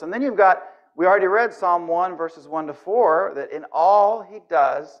prosperous. And then you've got, we already read Psalm 1, verses 1 to 4, that in all he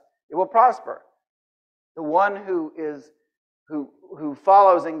does, it will prosper. The one who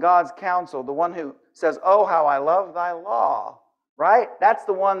follows in God's counsel, the one who says, oh, how I love thy law, right? That's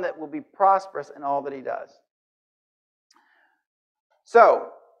the one that will be prosperous in all that he does. So,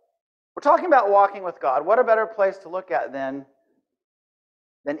 we're talking about walking with God. What a better place to look at than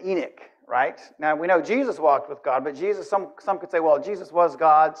Enoch, right? Now, we know Jesus walked with God, but Jesus, some could say, well, Jesus was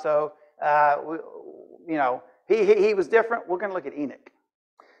God, so, he was different. We're going to look at Enoch.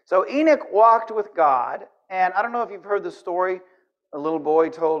 So Enoch walked with God, and I don't know if you've heard the story a little boy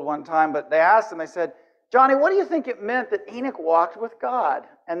told one time, but they asked him, they said, Johnny, what do you think it meant that Enoch walked with God?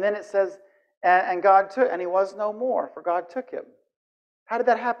 And then it says, and God took, and he was no more, for God took him. How did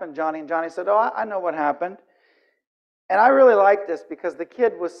that happen, Johnny? And Johnny said, oh, I know what happened. And I really like this because the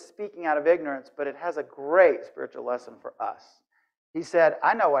kid was speaking out of ignorance, but it has a great spiritual lesson for us. He said,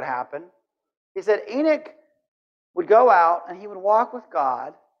 I know what happened. He said, Enoch would go out and he would walk with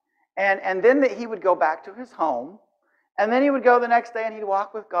God, and then he would go back to his home, and then he would go the next day and he'd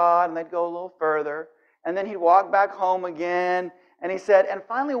walk with God, and they'd go a little further, and then he'd walk back home again. And he said, and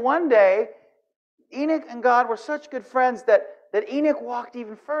finally one day, Enoch and God were such good friends that Enoch walked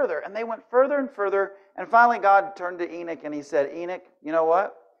even further, and they went further and further, and finally God turned to Enoch and he said, Enoch, you know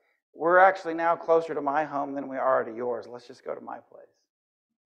what? We're actually now closer to my home than we are to yours. Let's just go to my place.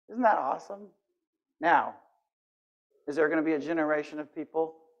 Isn't that awesome? Now, is there going to be a generation of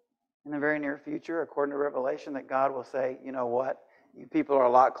people in the very near future, according to Revelation, that God will say, you know what? You people are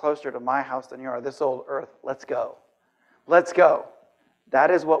a lot closer to my house than you are this old earth. Let's go. Let's go. That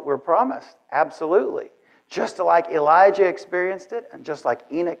is what we're promised. Absolutely. Just like Elijah experienced it, and just like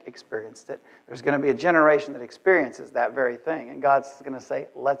Enoch experienced it, there's going to be a generation that experiences that very thing. And God's going to say,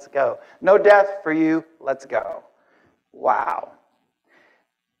 let's go. No death for you. Let's go. Wow.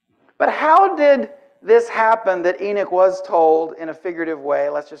 But how did this happen that Enoch was told in a figurative way,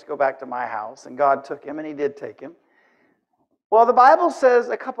 let's just go back to my house, and God took him, and he did take him? Well, the Bible says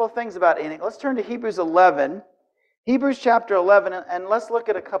a couple of things about Enoch. Let's turn to Hebrews 11. Hebrews chapter 11, and let's look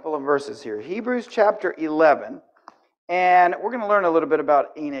at a couple of verses here. Hebrews chapter 11, and we're going to learn a little bit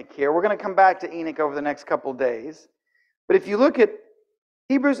about Enoch here. We're going to come back to Enoch over the next couple of days. But if you look at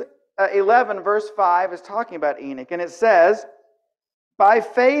Hebrews 11, verse 5 is talking about Enoch, and it says, by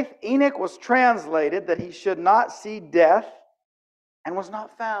faith Enoch was translated that he should not see death, and was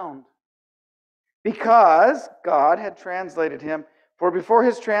not found, because God had translated him. For before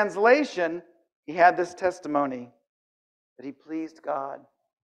his translation, he had this testimony, that he pleased God.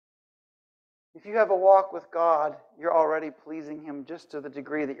 If you have a walk with God, you're already pleasing him just to the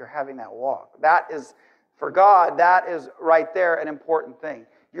degree that you're having that walk. That is, for God, that is right there an important thing.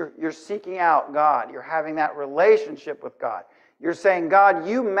 You're seeking out God. You're having that relationship with God. You're saying, God,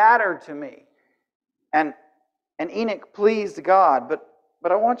 you matter to me. And Enoch pleased God.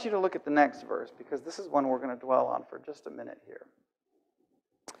 But I want you to look at the next verse, because this is one we're going to dwell on for just a minute here.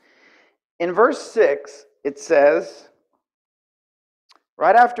 In verse 6, it says,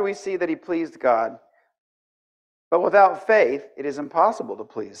 right after we see that he pleased God, but without faith it is impossible to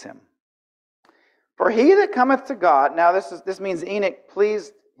please him. For he that cometh to God, now this means Enoch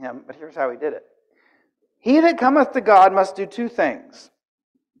pleased him, but here's how he did it. He that cometh to God must do two things.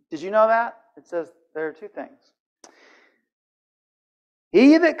 Did you know that? It says there are two things.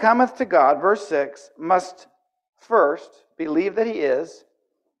 He that cometh to God, verse 6, must first believe that he is.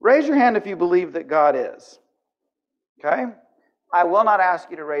 Raise your hand if you believe that God is. Okay? I will not ask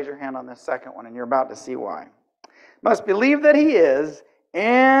you to raise your hand on this second one, and you're about to see why. Must believe that he is,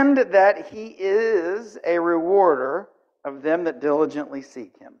 and that he is a rewarder of them that diligently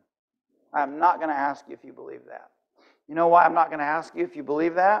seek him. I'm not going to ask you if you believe that. You know why I'm not going to ask you if you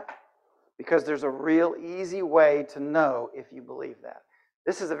believe that? Because there's a real easy way to know if you believe that.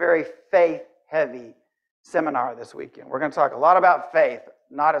 This is a very faith-heavy seminar this weekend. We're going to talk a lot about faith,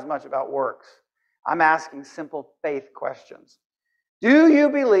 not as much about works. I'm asking simple faith questions. Do you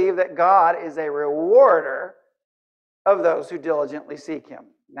believe that God is a rewarder of those who diligently seek him?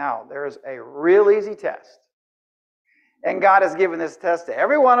 Now, there's a real easy test. And God has given this test to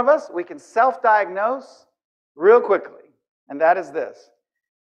every one of us. We can self-diagnose real quickly. And that is this.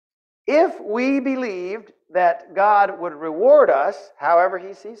 If we believed that God would reward us, however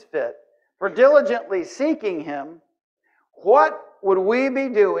he sees fit, for diligently seeking him, what would we be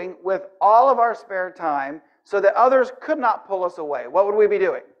doing with all of our spare time so that others could not pull us away? What would we be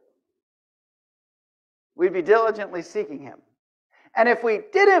doing? We'd be diligently seeking him. And if we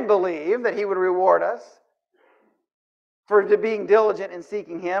didn't believe that he would reward us for being diligent in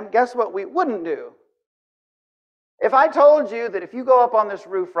seeking Him, guess what we wouldn't do? If I told you that if you go up on this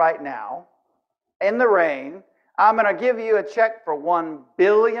roof right now, in the rain, I'm going to give you a check for $1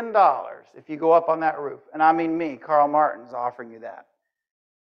 billion if you go up on that roof. And I mean me, Carl Martin's offering you that.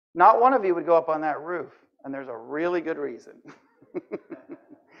 Not one of you would go up on that roof, and there's a really good reason.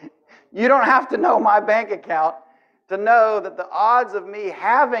 You don't have to know my bank account to know that the odds of me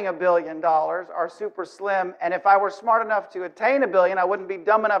having $1 billion are super slim, and if I were smart enough to attain $1 billion, I wouldn't be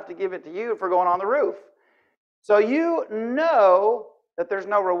dumb enough to give it to you for going on the roof. So you know that there's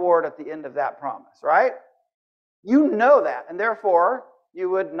no reward at the end of that promise, right? You know that, and therefore, you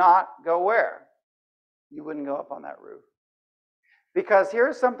would not go where? You wouldn't go up on that roof. Because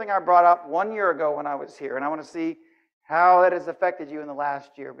here's something I brought up 1 year ago when I was here, and I want to see how it has affected you in the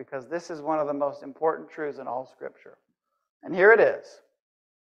last year, because this is one of the most important truths in all Scripture. And here it is.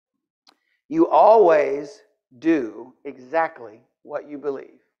 You always do exactly what you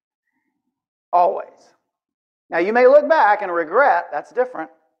believe. Always. Now, you may look back and regret. That's different.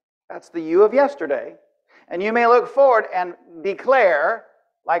 That's the you of yesterday. And you may look forward and declare,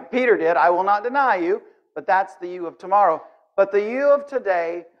 like Peter did, I will not deny you, but that's the you of tomorrow. But the you of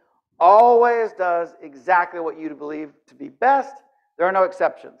today always does exactly what you believe to be best. There are no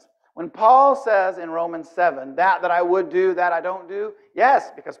exceptions. When Paul says in Romans 7, that I would do, that I don't do,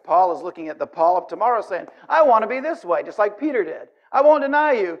 yes, because Paul is looking at the Paul of tomorrow saying, I want to be this way, just like Peter did. I won't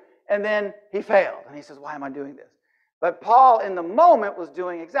deny you. And then he failed. And he says, why am I doing this? But Paul, in the moment, was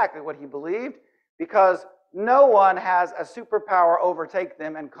doing exactly what he believed, because no one has a superpower overtake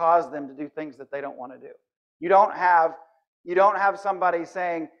them and cause them to do things that they don't want to do. You don't have somebody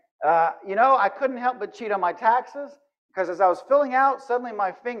saying, I couldn't help but cheat on my taxes, because as I was filling out, suddenly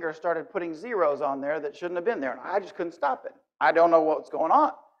my finger started putting zeros on there that shouldn't have been there. And I just couldn't stop it. I don't know what's going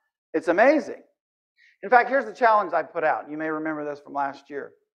on. It's amazing. In fact, here's the challenge I put out. You may remember this from last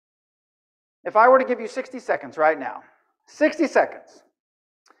year. If I were to give you 60 seconds right now, 60 seconds,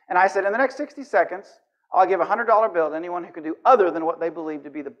 and I said, in the next 60 seconds, I'll give a $100 bill to anyone who can do other than what they believe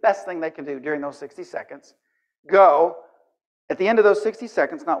to be the best thing they can do during those 60 seconds, go. At the end of those 60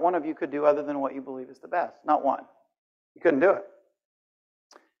 seconds, not one of you could do other than what you believe is the best. Not one. You couldn't do it.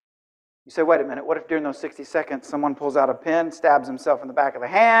 You say, wait a minute, what if during those 60 seconds someone pulls out a pen, stabs himself in the back of the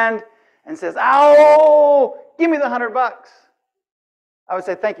hand, and says, ow, give me the $100? I would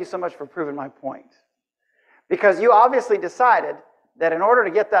say, thank you so much for proving my point. Because you obviously decided that in order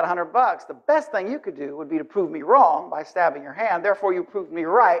to get that $100, the best thing you could do would be to prove me wrong by stabbing your hand. Therefore, you proved me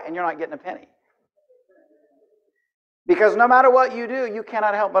right, and you're not getting a penny. Because no matter what you do, you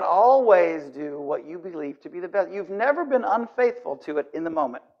cannot help but always do what you believe to be the best. You've never been unfaithful to it in the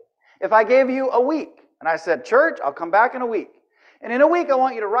moment. If I gave you a week, and I said, church, I'll come back in a week. And in a week, I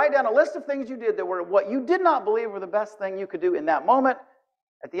want you to write down a list of things you did that were what you did not believe were the best thing you could do in that moment.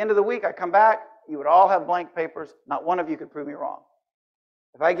 At the end of the week, I come back, you would all have blank papers. Not one of you could prove me wrong.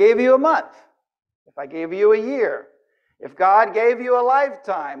 If I gave you a month, if I gave you a year, if God gave you a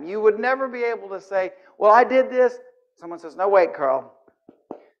lifetime, you would never be able to say, well, I did this. Someone says, no, wait, Carl.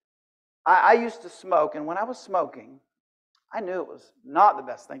 I used to smoke, and when I was smoking, I knew it was not the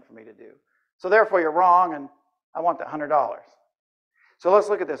best thing for me to do. So therefore, you're wrong, and I want that $100. So let's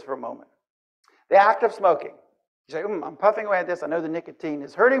look at this for a moment. The act of smoking. You say, I'm puffing away at this. I know the nicotine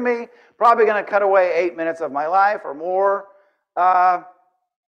is hurting me. Probably going to cut away 8 minutes of my life or more.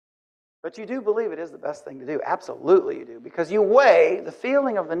 But you do believe it is the best thing to do. Absolutely you do. Because you weigh the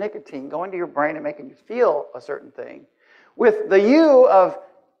feeling of the nicotine going to your brain and making you feel a certain thing with the you of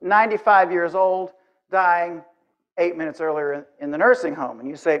 95 years old dying 8 minutes earlier in the nursing home. And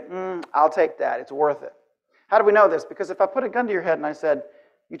you say, I'll take that. It's worth it. How do we know this? Because if I put a gun to your head and I said,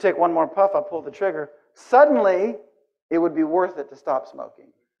 you take one more puff, I'll pull the trigger, suddenly it would be worth it to stop smoking.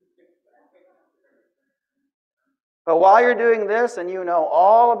 But while you're doing this and you know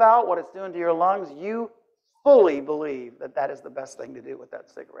all about what it's doing to your lungs, you fully believe that that is the best thing to do with that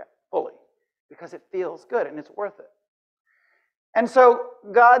cigarette. Fully. Because it feels good and it's worth it. And so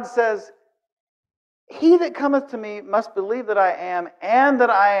God says, he that cometh to me must believe that I am, and that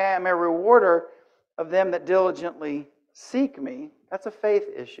I am a rewarder of them that diligently seek me. That's a faith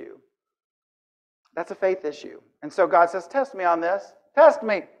issue. That's a faith issue. And so God says, test me on this. Test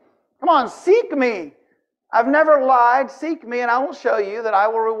me. Come on, seek me. I've never lied. Seek me, and I will show you that I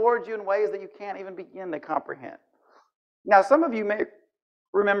will reward you in ways that you can't even begin to comprehend. Now, some of you may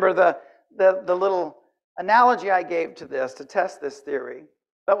remember the little analogy I gave to this to test this theory.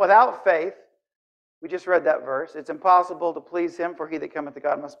 But without faith, we just read that verse, it's impossible to please him, for he that cometh to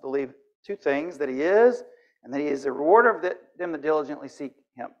God must believe two things, that he is, and that he is a rewarder of them that diligently seek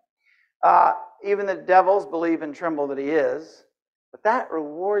him. Even the devils believe and tremble that he is. But that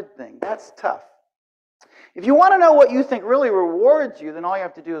reward thing, that's tough. If you want to know what you think really rewards you, then all you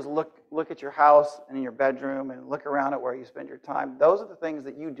have to do is look at your house and in your bedroom and look around at where you spend your time. Those are the things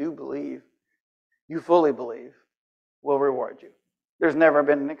that you do believe, you fully believe, will reward you. There's never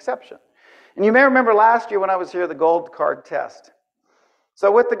been an exception. And you may remember last year when I was here, the gold card test.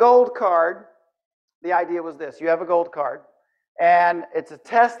 So with the gold card, the idea was this. You have a gold card, and it's a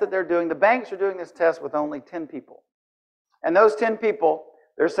test that they're doing. The banks are doing this test with only 10 people. And those 10 people,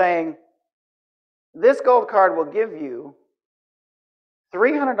 they're saying, this gold card will give you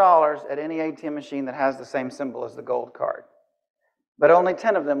 $300 at any ATM machine that has the same symbol as the gold card. But only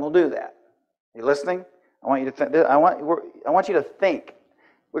 10 of them will do that. Are you listening? I want you to I want you to think.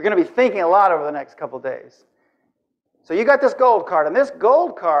 We're going to be thinking a lot over the next couple of days. So you got this gold card, and this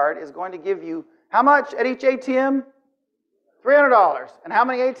gold card is going to give you how much at each ATM? $300. And how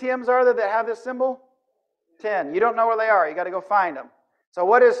many ATMs are there that have this symbol? 10. You don't know where they are. You got to go find them. So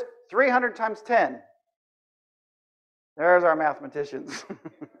what is 300 times 10? There's our mathematicians.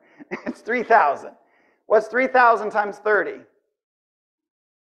 It's 3,000. What's 3,000 times 30?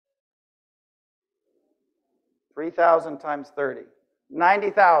 3,000 times 30.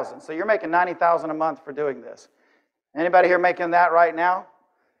 90,000. So you're making 90,000 a month for doing this. Anybody here making that right now?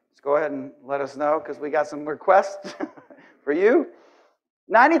 Just go ahead and let us know because we got some requests for you.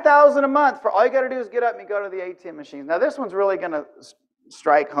 90,000 a month for all you got to do is get up and go to the ATM machines. Now this one's really going to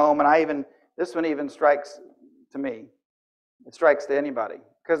strike home, and this one even strikes to me. It strikes to anybody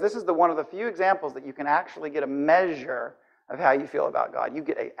because this is one of the few examples that you can actually get a measure of how you feel about God. You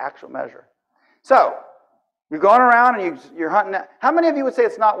get an actual measure. So you're going around and you're hunting. How many of you would say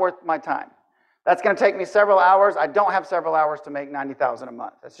it's not worth my time? That's going to take me several hours. I don't have several hours to make 90,000 a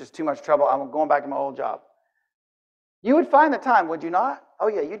month. That's just too much trouble. I'm going back to my old job. You would find the time, would you not? Oh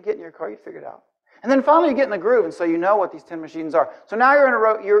yeah, you'd get in your car, you'd figure it out. And then finally you get in the groove, and so you know what these 10 machines are. So now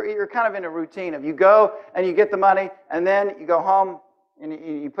you're kind of in a routine of you go and you get the money, and then you go home and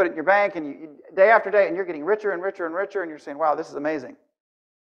you put it in your bank, and you day after day, and you're getting richer and richer and richer, and you're saying, wow, this is amazing.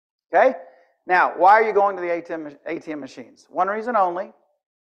 Okay? Now, why are you going to the ATM machines? One reason only.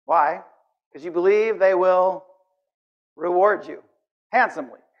 Why? Because you believe they will reward you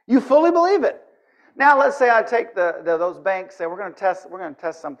handsomely. You fully believe it. Now, let's say I take those banks. Say we're going to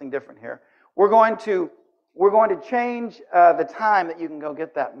test something different here. We're going to change the time that you can go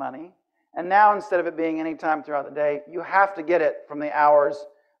get that money. And now, instead of it being any time throughout the day, you have to get it from the hours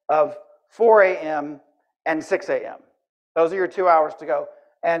of 4 a.m. and 6 a.m. Those are your 2 hours to go.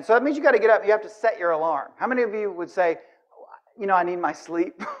 And so that means you got to get up. You have to set your alarm. How many of you would say, I need my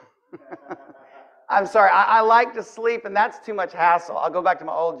sleep? I'm sorry, I like to sleep, and that's too much hassle. I'll go back to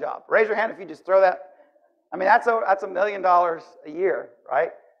my old job. Raise your hand if you just throw that. I mean, that's $1 million a year,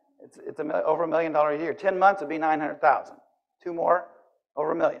 right? It's over $1 million a year. 10 months would be 900,000. 2 more,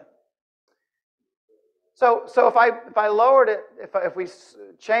 over $1 million. So if I lowered it, if we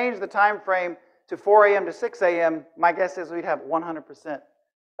changed the time frame to 4 a.m. to 6 a.m., my guess is we'd have 100%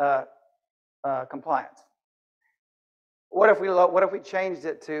 compliance. What if we changed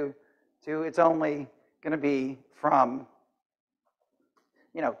it to it's only going to be from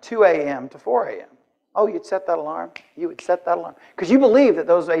 2 a.m. to 4 a.m. Oh, you'd set that alarm? You would set that alarm. Because you believe that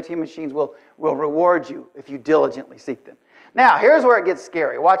those ATM machines will reward you if you diligently seek them. Now, here's where it gets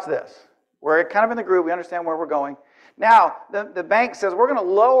scary. Watch this. We're kind of in the groove. We understand where we're going. Now, the bank says we're going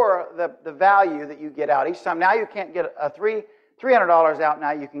to lower the value that you get out each time. Now you can't get $300 out.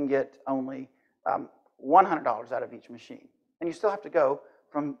 Now you can get only $100 out of each machine. And you still have to go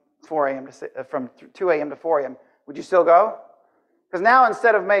from 2 a.m. to 4 a.m. Would you still go? Because now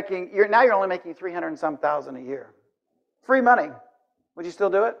instead of you're only making 300 and some thousand a year. Free money. Would you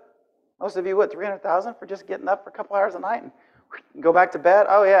still do it? Most of you would. 300,000 for just getting up for a couple hours a night and go back to bed?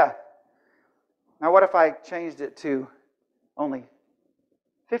 Oh yeah. Now what if I changed it to only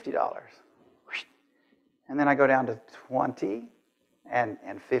 $50? And then I go down to 20 and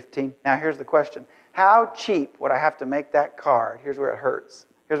 15. Now here's the question. How cheap would I have to make that card? Here's where it hurts.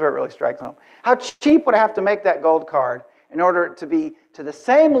 Here's where it really strikes home. How cheap would I have to make that gold card in order to be to the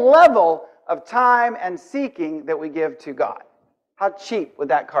same level of time and seeking that we give to God? How cheap would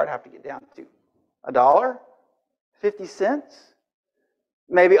that card have to get down to? $1? 50 cents?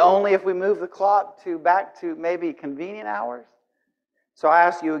 Maybe only if we move the clock back to maybe convenient hours? So I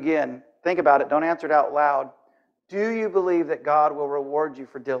ask you again, think about it. Don't answer it out loud. Do you believe that God will reward you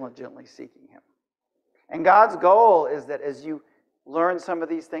for diligently seeking Him? And God's goal is that as you learn some of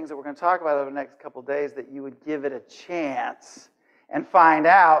these things that we're going to talk about over the next couple of days, that you would give it a chance and find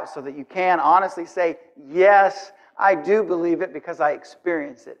out so that you can honestly say, yes, I do believe it because I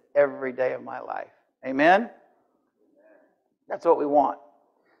experience it every day of my life. Amen? That's what we want.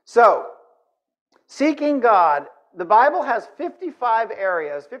 So, seeking God, the Bible has 55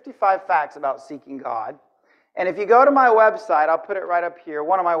 areas, 55 facts about seeking God. And if you go to my website, I'll put it right up here.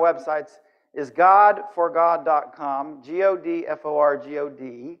 One of my websites is godforgod.com,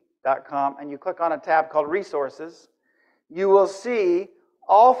 godforgod.com, and you click on a tab called Resources. You will see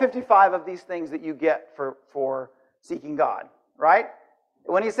all 55 of these things that you get for seeking God, right?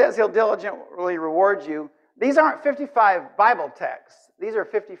 When he says he'll diligently reward you, these aren't 55 Bible texts. These are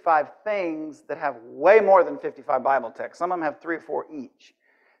 55 things that have way more than 55 Bible texts. Some of them have 3 or 4 each.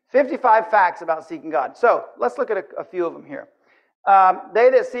 55 facts about seeking God. So let's look at a few of them here. They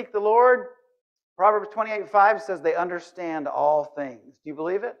that seek the Lord, Proverbs 28:5 says they understand all things. Do you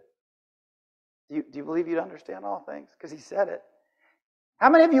believe it? Do you believe you'd understand all things? Because he said it. How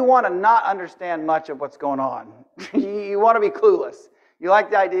many of you want to not understand much of what's going on? You want to be clueless. You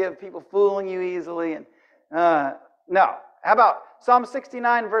like the idea of people fooling you easily. And no. How about Psalm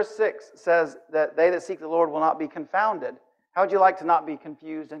 69 verse 6 says that they that seek the Lord will not be confounded. How would you like to not be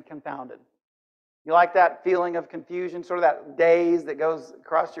confused and confounded? You like that feeling of confusion, sort of that daze that goes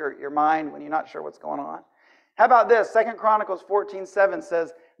across your mind when you're not sure what's going on? How about this? 2 Chronicles 14:7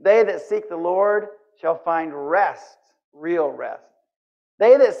 says, they that seek the Lord shall find rest, real rest.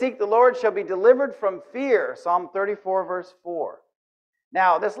 They that seek the Lord shall be delivered from fear. Psalm 34, verse 4.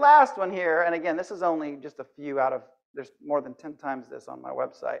 Now, this last one here, and again, this is only just a few out of, there's more than 10 times this on my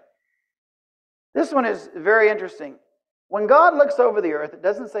website. This one is very interesting. When God looks over the earth, it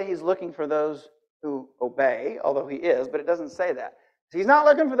doesn't say he's looking for those who obey, although he is, but it doesn't say that. He's not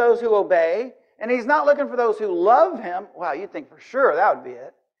looking for those who obey, and he's not looking for those who love him. Wow, you'd think for sure that would be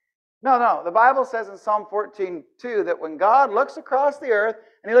it. No. The Bible says in Psalm 14:2 that when God looks across the earth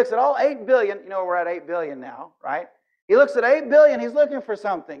and he looks at all 8 billion, you know we're at 8 billion now, right? He looks at 8 billion, he's looking for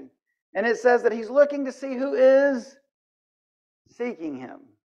something. And it says that he's looking to see who is seeking him.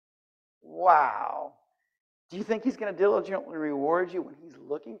 Wow. Do you think he's going to diligently reward you when he's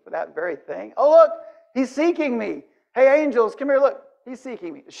looking for that very thing? Oh, look, he's seeking me. Hey, angels, come here, look. He's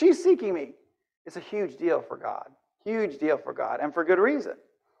seeking me. She's seeking me. It's a huge deal for God. Huge deal for God, and for good reason.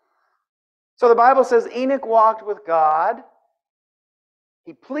 So the Bible says Enoch walked with God.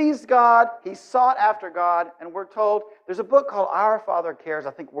 He pleased God. He sought after God. And we're told, there's a book called Our Father Cares.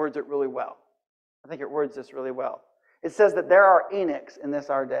 I think words it really well. I think it words this really well. It says that there are Enochs in this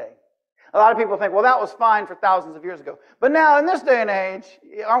our day. A lot of people think, well, that was fine for thousands of years ago. But now, in this day and age,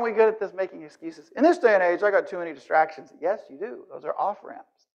 aren't we good at this, making excuses? In this day and age, I got too many distractions. Yes, you do. Those are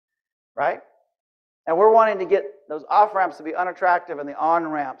off-ramps, right? And we're wanting to get those off-ramps to be unattractive and the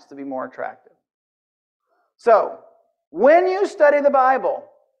on-ramps to be more attractive. So, when you study the Bible,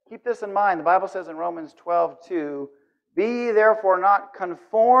 keep this in mind. The Bible says in Romans 12:2, be ye therefore not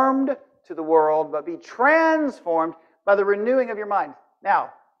conformed to the world, but be transformed by the renewing of your mind.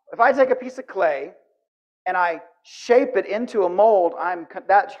 Now, if I take a piece of clay and I shape it into a mold,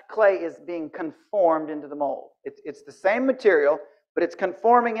 that clay is being conformed into the mold. It's the same material, but it's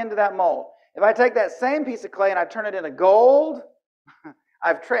conforming into that mold. If I take that same piece of clay and I turn it into gold,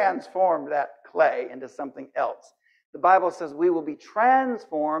 I've transformed that clay into something else. The Bible says we will be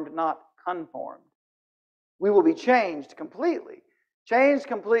transformed, not conformed. We will be changed completely. Changed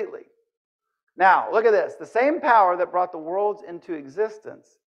completely. Now, look at this. The same power that brought the worlds into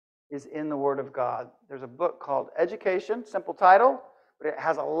existence is in the Word of God. There's a book called Education, simple title, but it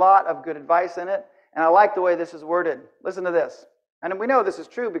has a lot of good advice in it, and I like the way this is worded. Listen to this. And we know this is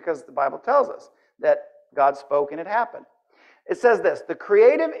true because the Bible tells us that God spoke and it happened. It says this, the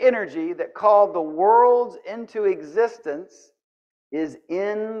creative energy that called the worlds into existence is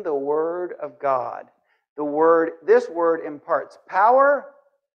in the Word of God. This word imparts power.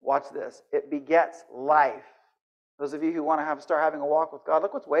 Watch this. It begets life. Those of you who want to start having a walk with God,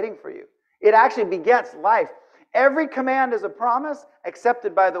 look what's waiting for you. It actually begets life. Every command is a promise,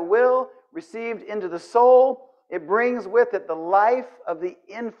 accepted by the will, received into the soul. It brings with it the life of the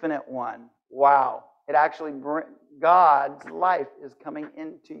infinite one. Wow. It actually God's life is coming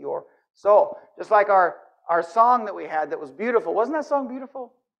into your soul. Just like our song that we had that was beautiful. Wasn't that song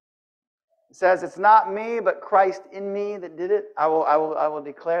beautiful? It says, it's not me, but Christ in me that did it. I will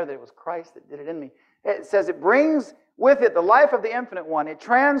declare that it was Christ that did it in me. It says it brings with it the life of the infinite one. It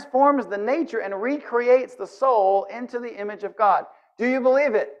transforms the nature and recreates the soul into the image of God. Do you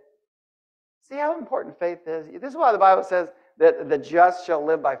believe it? See how important faith is? This is why the Bible says that the just shall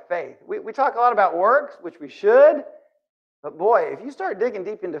live by faith. We talk a lot about works, which we should. But boy, if you start digging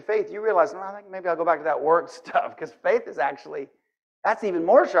deep into faith, you realize, I think maybe I'll go back to that work stuff, because faith is actually, that's even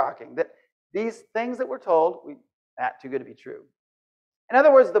more shocking. That these things that we're told, Too good to be true. In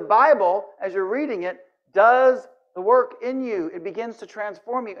other words, the Bible, as you're reading it, does the work in you. It begins to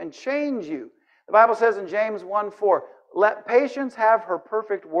transform you and change you. The Bible says in James 1:4, let patience have her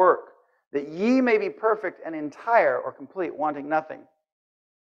perfect work, that ye may be perfect and entire or complete, wanting nothing.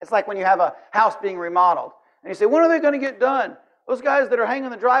 It's like when you have a house being remodeled, and you say, when are they going to get done? Those guys that are hanging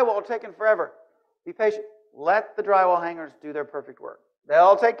the drywall are taking forever. Be patient. Let the drywall hangers do their perfect work.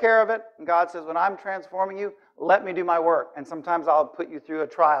 They'll take care of it. And God says, when I'm transforming you, let me do my work. And sometimes I'll put you through a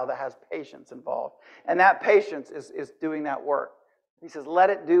trial that has patience involved. And that patience is doing that work. He says, let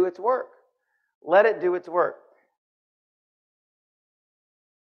it do its work. Let it do its work.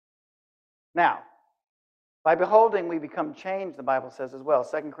 Now, by beholding, we become changed, the Bible says as well.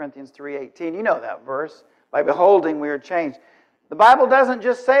 2 Corinthians 3:18, you know that verse. By beholding, we are changed. The Bible doesn't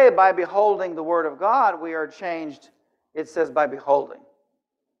just say by beholding the Word of God, we are changed. It says by beholding.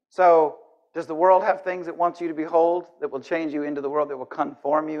 So, does the world have things it wants you to behold that will change you into the world, that will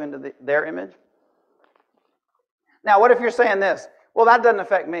conform you into their image? Now, what if you're saying this? Well, that doesn't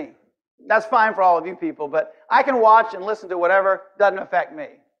affect me. That's fine for all of you people, but I can watch and listen to whatever, doesn't affect me.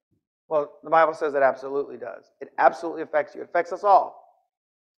 Well, the Bible says it absolutely does. It absolutely affects you. It affects us all.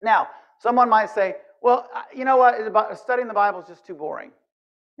 Now, someone might say, well, you know what? Studying the Bible is just too boring.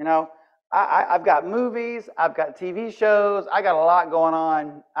 You know, I've got movies, I've got TV shows, I got a lot going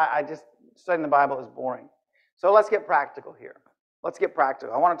on. Studying the Bible is boring. So let's get practical here. Let's get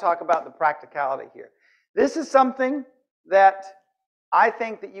practical. I want to talk about the practicality here. This is something that I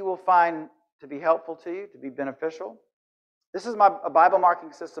think that you will find to be helpful to you, to be beneficial. This is a Bible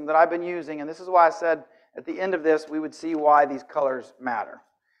marking system that I've been using, and this is why I said at the end of this we would see why these colors matter.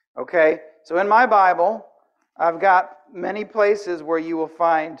 Okay? So in my Bible, I've got many places where you will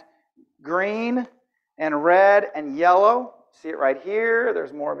find green and red and yellow. See it right here.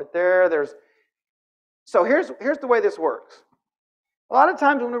 There's more of it there. So here's the way this works. A lot of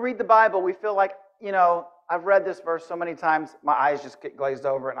times when we read the Bible, we feel like, you know, I've read this verse so many times, my eyes just get glazed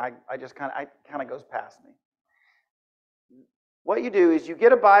over and it kind of goes past me. What you do is you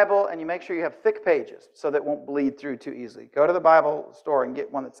get a Bible and you make sure you have thick pages so that it won't bleed through too easily. Go to the Bible store and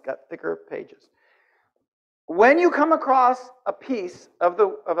get one that's got thicker pages. When you come across a piece of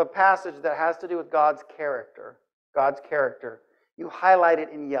a passage that has to do with God's character, you highlight it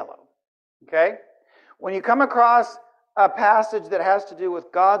in yellow. Okay? When you come across a passage that has to do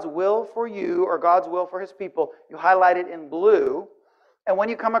with God's will for you or God's will for His people, you highlight it in blue. And when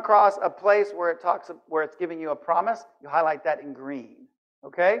you come across a place where it's giving you a promise, you highlight that in green.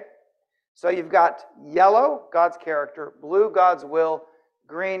 Okay? So you've got yellow, God's character, blue, God's will,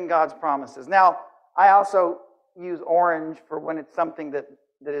 green, God's promises. Now, I also use orange for when it's something that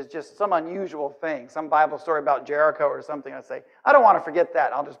is just some unusual thing, some Bible story about Jericho or something. I say, I don't want to forget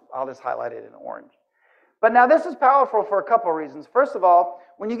that. I'll just highlight it in orange. But now this is powerful for a couple of reasons. First of all,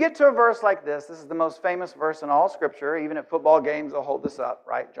 when you get to a verse like this is the most famous verse in all Scripture. Even at football games, they'll hold this up,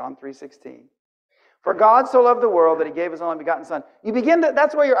 right? John 3:16. For God so loved the world that He gave His only begotten Son.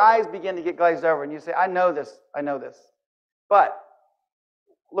 That's where your eyes begin to get glazed over, and you say, I know this. But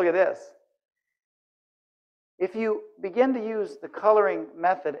look at this. If you begin to use the coloring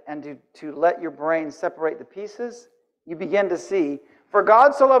method and to let your brain separate the pieces, you begin to see, for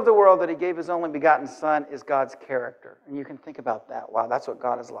God so loved the world that He gave His only begotten Son is God's character. And you can think about that. Wow, that's what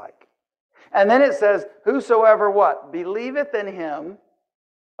God is like. And then it says, whosoever what? Believeth in Him.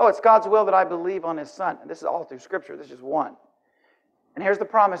 Oh, it's God's will that I believe on His Son. And this is all through Scripture. This is just one. And here's the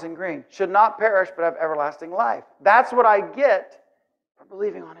promise in green. Should not perish, but have everlasting life. That's what I get for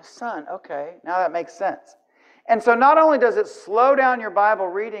believing on His Son. Okay, now that makes sense. And so not only does it slow down your Bible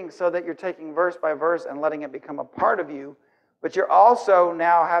reading so that you're taking verse by verse and letting it become a part of you, but you're also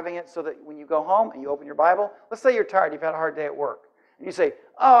now having it so that when you go home and you open your Bible, let's say you're tired, you've had a hard day at work, and you say,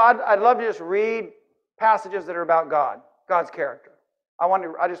 oh, I'd love to just read passages that are about God, God's character.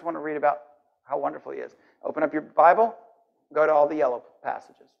 I just want to read about how wonderful He is. Open up your Bible, go to all the yellow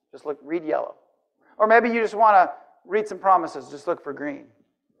passages. Just read yellow. Or maybe you just want to read some promises, just look for green.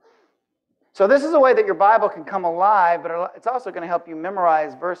 So this is a way that your Bible can come alive, but it's also going to help you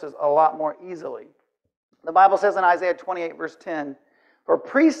memorize verses a lot more easily. The Bible says in Isaiah 28, verse 10, for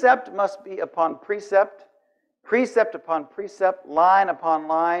precept must be upon precept, precept upon precept, line upon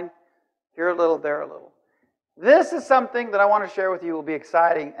line, here a little, there a little. This is something that I want to share with you. Will be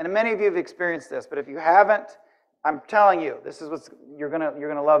exciting, and many of you have experienced this, but if you haven't, I'm telling you, this is you're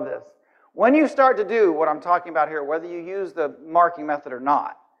gonna love this. When you start to do what I'm talking about here, whether you use the marking method or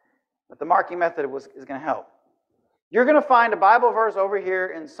not, but the marking method is going to help. You're going to find a Bible verse over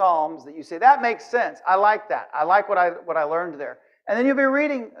here in Psalms that you say, that makes sense. I like that. I like what I learned there. And then you'll be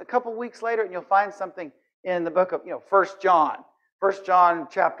reading a couple weeks later and you'll find something in the book of, 1 John. 1 John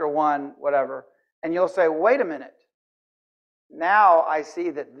chapter 1, whatever. And you'll say, wait a minute. Now I see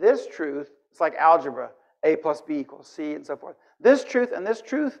that this truth, it's like algebra, A plus B equals C and so forth. This truth and this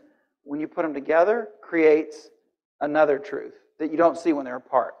truth, when you put them together, creates another truth that you don't see when they're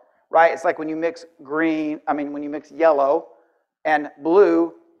apart, right? It's like when you mix when you mix yellow and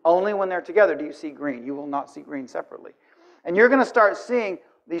blue, only when they're together do you see green. You will not see green separately. And you're going to start seeing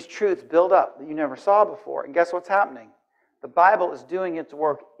these truths build up that you never saw before. And guess what's happening? The Bible is doing its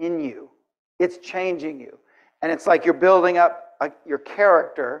work in you. It's changing you. And it's like you're building up your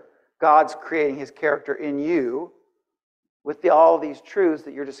character. God's creating His character in you with all of these truths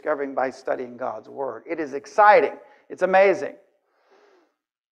that you're discovering by studying God's Word. It is exciting. It's amazing.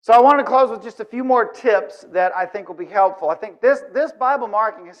 So I want to close with just a few more tips that I think will be helpful. I think this Bible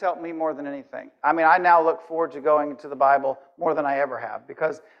marking has helped me more than anything. I mean, I now look forward to going into the Bible more than I ever have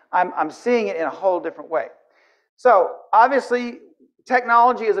because I'm seeing it in a whole different way. So obviously,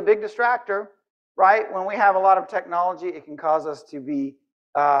 technology is a big distractor, right? When we have a lot of technology, it can cause us to be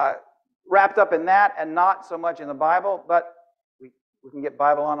wrapped up in that and not so much in the Bible, but we can get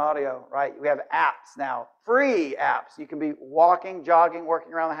Bible on audio, right? We have apps now, free apps. You can be walking, jogging,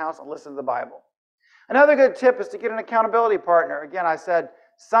 working around the house and listen to the Bible. Another good tip is to get an accountability partner. Again, I said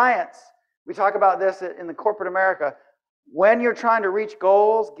science. We talk about this in the corporate America. When you're trying to reach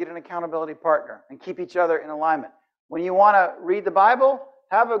goals, get an accountability partner and keep each other in alignment. When you want to read the Bible,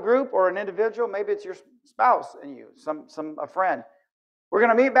 have a group or an individual, maybe it's your spouse and you, a friend. We're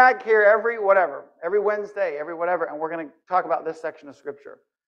going to meet back here every Wednesday, every whatever, and we're going to talk about this section of Scripture.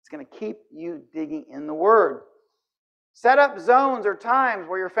 It's going to keep you digging in the Word. Set up zones or times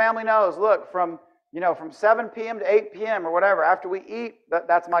where your family knows, look, from 7 p.m. to 8 p.m. or whatever, after we eat,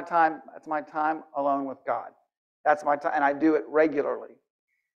 that's my time. That's my time alone with God. That's my time, and I do it regularly.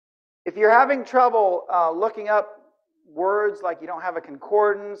 If you're having trouble looking up words, like you don't have a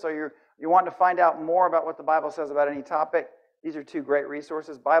concordance, or you want to find out more about what the Bible says about any topic, these are two great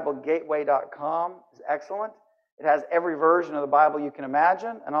resources. BibleGateway.com is excellent. It has every version of the Bible you can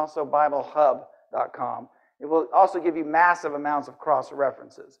imagine, and also BibleHub.com. It will also give you massive amounts of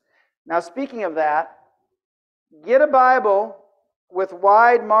cross-references. Now, speaking of that, get a Bible with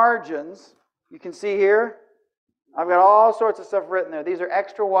wide margins. You can see here, I've got all sorts of stuff written there. These are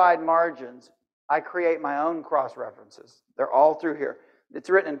extra wide margins. I create my own cross-references. They're all through here. It's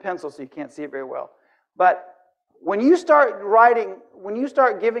written in pencil, so you can't see it very well. But when you start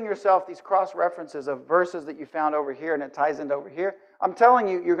giving yourself these cross-references of verses that you found over here and it ties into over here, I'm telling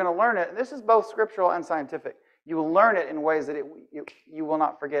you, you're going to learn it. And this is both scriptural and scientific. You will learn it in ways that you will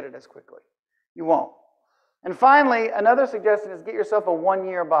not forget it as quickly. You won't. And finally, another suggestion is get yourself a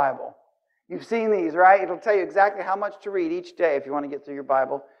one-year Bible. You've seen these, right? It'll tell you exactly how much to read each day if you want to get through your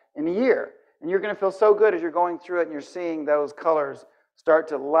Bible in a year. And you're going to feel so good as you're going through it and you're seeing those colors start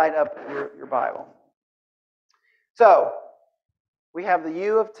to light up your Bible. So, we have the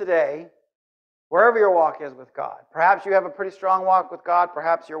you of today, wherever your walk is with God. Perhaps you have a pretty strong walk with God.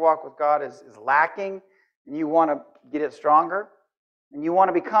 Perhaps your walk with God is lacking, and you want to get it stronger. And you want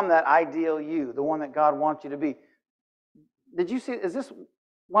to become that ideal you, the one that God wants you to be. Did you see, is this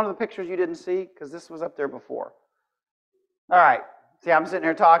one of the pictures you didn't see? Because this was up there before. All right. See, I'm sitting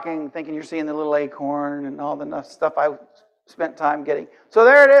here talking, thinking you're seeing the little acorn and all the stuff I spent time getting. So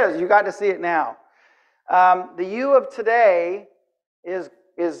there it is. You got to see it now. The you of today is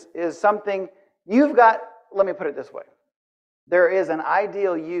something you've got. Let me put it this way. There is an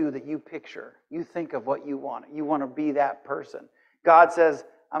ideal you that you picture. You think of what you want. You want to be that person. God says,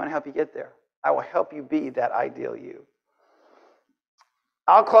 I'm going to help you get there. I will help you be that ideal you.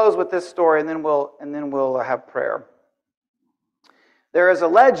 I'll close with this story and then we'll have prayer. There is a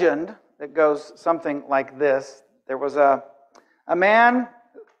legend that goes something like this. There was a man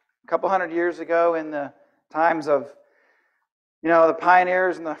a couple hundred years ago in the times of, the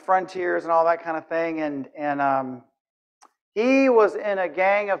pioneers and the frontiers and all that kind of thing. And he was in a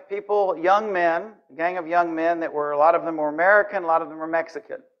gang of people, a gang of young men that a lot of them were American, a lot of them were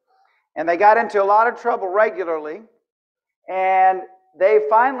Mexican. And they got into a lot of trouble regularly. And they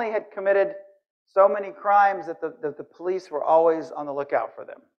finally had committed so many crimes that the police were always on the lookout for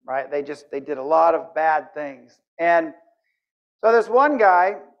them, right? They did a lot of bad things. And so this one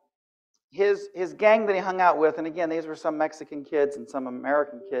guy, his gang that he hung out with, and again, these were some Mexican kids and some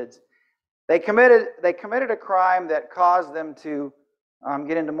American kids, they committed a crime that caused them to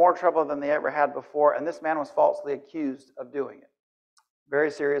get into more trouble than they ever had before, and this man was falsely accused of doing it. Very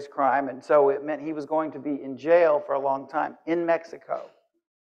serious crime, and so it meant he was going to be in jail for a long time in Mexico,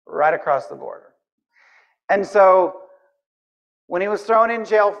 right across the border. And so when he was thrown in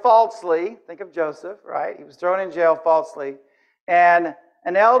jail falsely, think of Joseph, right? He was thrown in jail falsely, and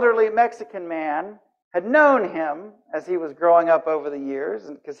an elderly Mexican man had known him as he was growing up over the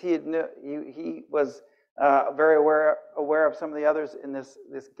years, because he was very aware of some of the others in this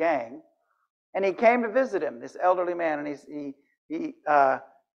gang, and he came to visit him, this elderly man, and the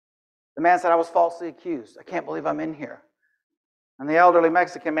man said, "I was falsely accused. I can't believe I'm in here." And the elderly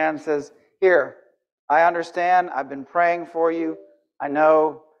Mexican man says, "Here, I understand. I've been praying for you. I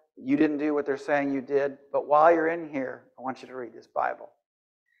know you didn't do what they're saying you did, but while you're in here, I want you to read this Bible."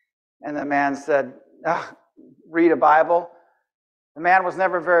 And the man said, "Read a Bible?" The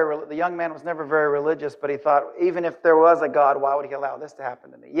young man was never very religious, but he thought, even if there was a God, why would he allow this to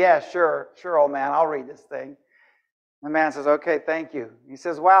happen to me? "Yeah, sure, old man, I'll read this thing." The man says, "Okay, thank you." He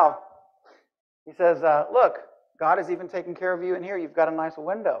says, "Wow." He says, "Look, God has even taken care of you in here. You've got a nice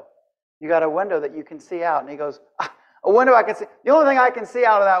window. You got a window that you can see out." And he goes, "A window I can see? The only thing I can see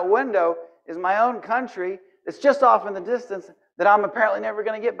out of that window is my own country. It's just off in the distance that I'm apparently never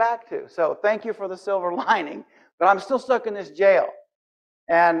going to get back to. So thank you for the silver lining, but I'm still stuck in this jail."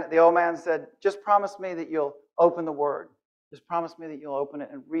 And the old man said, "Just promise me that you'll open the Word. Just promise me that you'll open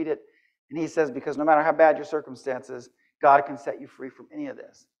it and read it." And he says, "Because no matter how bad your circumstances, God can set you free from any of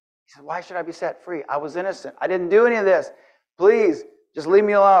this." He said, "Why should I be set free? I was innocent. I didn't do any of this. Please, just leave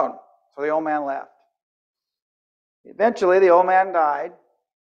me alone." So the old man left. Eventually, the old man died,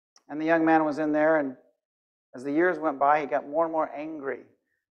 and the young man was in there, and as the years went by, he got more and more angry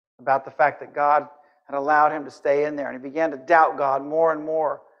about the fact that God had allowed him to stay in there, and he began to doubt God more and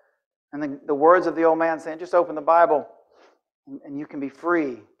more. And the words of the old man saying, "Just open the Bible and you can be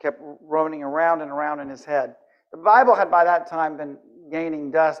free," kept roaming around and around in his head. The Bible had by that time been gaining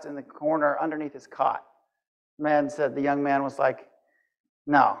dust in the corner underneath his cot. The young man was like,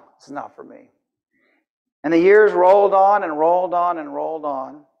 "No, this is not for me." And the years rolled on and rolled on and rolled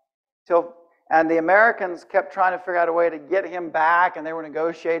on, and the Americans kept trying to figure out a way to get him back, and they were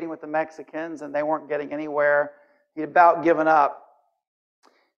negotiating with the Mexicans, and they weren't getting anywhere. He'd about given up.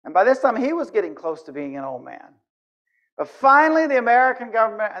 And by this time, he was getting close to being an old man. But finally, the American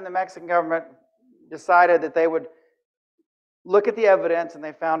government and the Mexican government decided that they would look at the evidence, and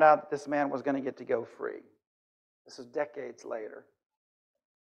they found out that this man was going to get to go free. This is decades later.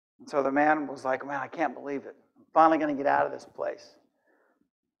 And so the man was like, "Man, I can't believe it. I'm finally going to get out of this place."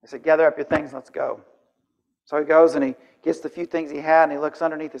 They said, "Gather up your things, let's go." So he goes and he gets the few things he had, and he looks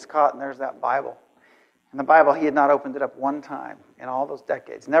underneath his cot, and there's that Bible. And the Bible, he had not opened it up one time in all those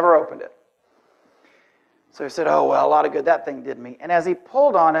decades. Never opened it. So he said, "Oh, well, a lot of good that thing did me." And as he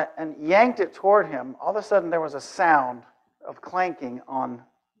pulled on it and yanked it toward him, all of a sudden there was a sound of clanking on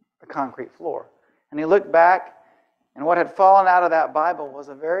the concrete floor. And he looked back, and what had fallen out of that Bible was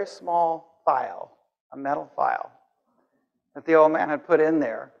a very small file, a metal file, that the old man had put in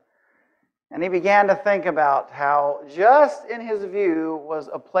there. And he began to think about how just in his view was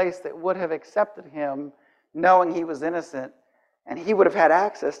a place that would have accepted him knowing he was innocent, and he would have had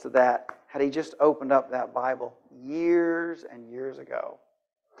access to that had he just opened up that Bible years and years ago.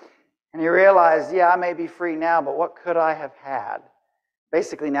 And he realized, yeah, I may be free now, but what could I have had?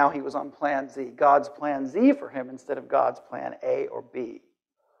 Basically, now he was on plan Z, God's plan Z for him instead of God's plan A or B.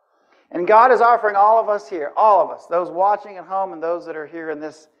 And God is offering all of us here, all of us, those watching at home and those that are here in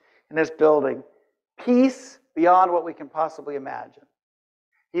this building, peace beyond what we can possibly imagine.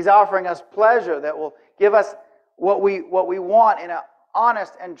 He's offering us pleasure that will give us what we want in an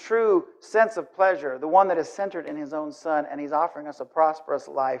honest and true sense of pleasure, the one that is centered in His own Son, and He's offering us a prosperous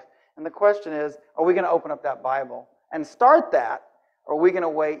life. And the question is, are we going to open up that Bible and start that, or are we going to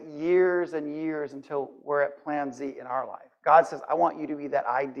wait years and years until we're at plan Z in our life? God says, I want you to be that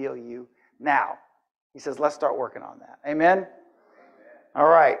ideal you now. He says, let's start working on that. Amen? All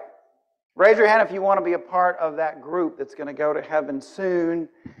right. Raise your hand if you want to be a part of that group that's going to go to heaven soon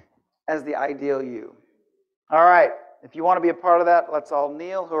as the ideal you. All right. If you want to be a part of that, let's all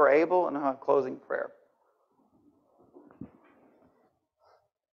kneel who are able and have a closing prayer.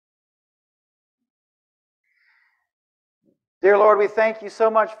 Dear Lord, we thank you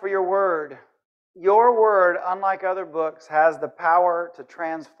so much for your word. Your word, unlike other books, has the power to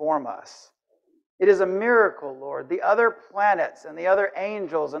transform us. It is a miracle, Lord. The other planets and the other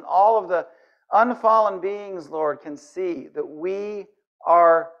angels and all of the unfallen beings, Lord, can see that we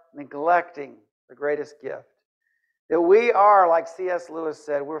are neglecting the greatest gift. That we are, like C.S. Lewis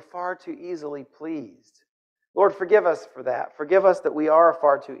said, we're far too easily pleased. Lord, forgive us for that. Forgive us that we are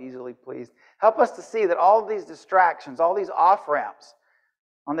far too easily pleased. Help us to see that all of these distractions, all these off-ramps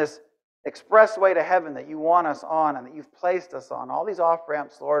on this expressway to heaven that you want us on and that you've placed us on, all these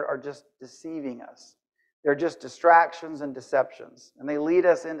off-ramps, Lord, are just deceiving us. They're just distractions and deceptions. And they lead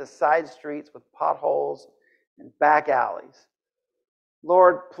us into side streets with potholes and back alleys.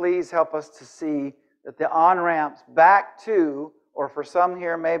 Lord, please help us to see that the on-ramps back to, or for some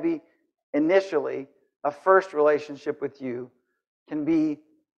here maybe initially, a first relationship with you can be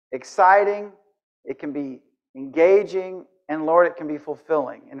exciting, it can be engaging, and Lord, it can be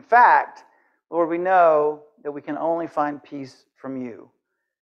fulfilling. In fact, Lord, we know that we can only find peace from you.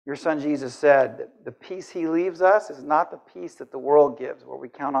 Your Son Jesus said that the peace he leaves us is not the peace that the world gives, where we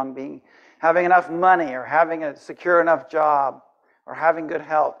count on having enough money or having a secure enough job or having good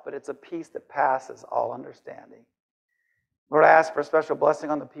health, but it's a peace that passes all understanding. Lord, I ask for a special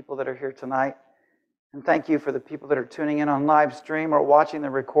blessing on the people that are here tonight. And thank you for the people that are tuning in on live stream or watching the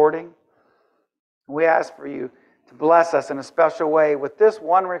recording. We ask for you to bless us in a special way with this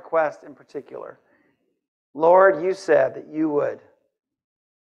one request in particular. Lord, you said that you would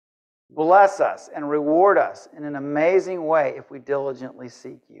bless us and reward us in an amazing way if we diligently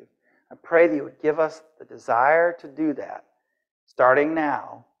seek you. I pray that you would give us the desire to do that, starting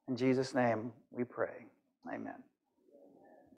now. In Jesus' name we pray. Amen.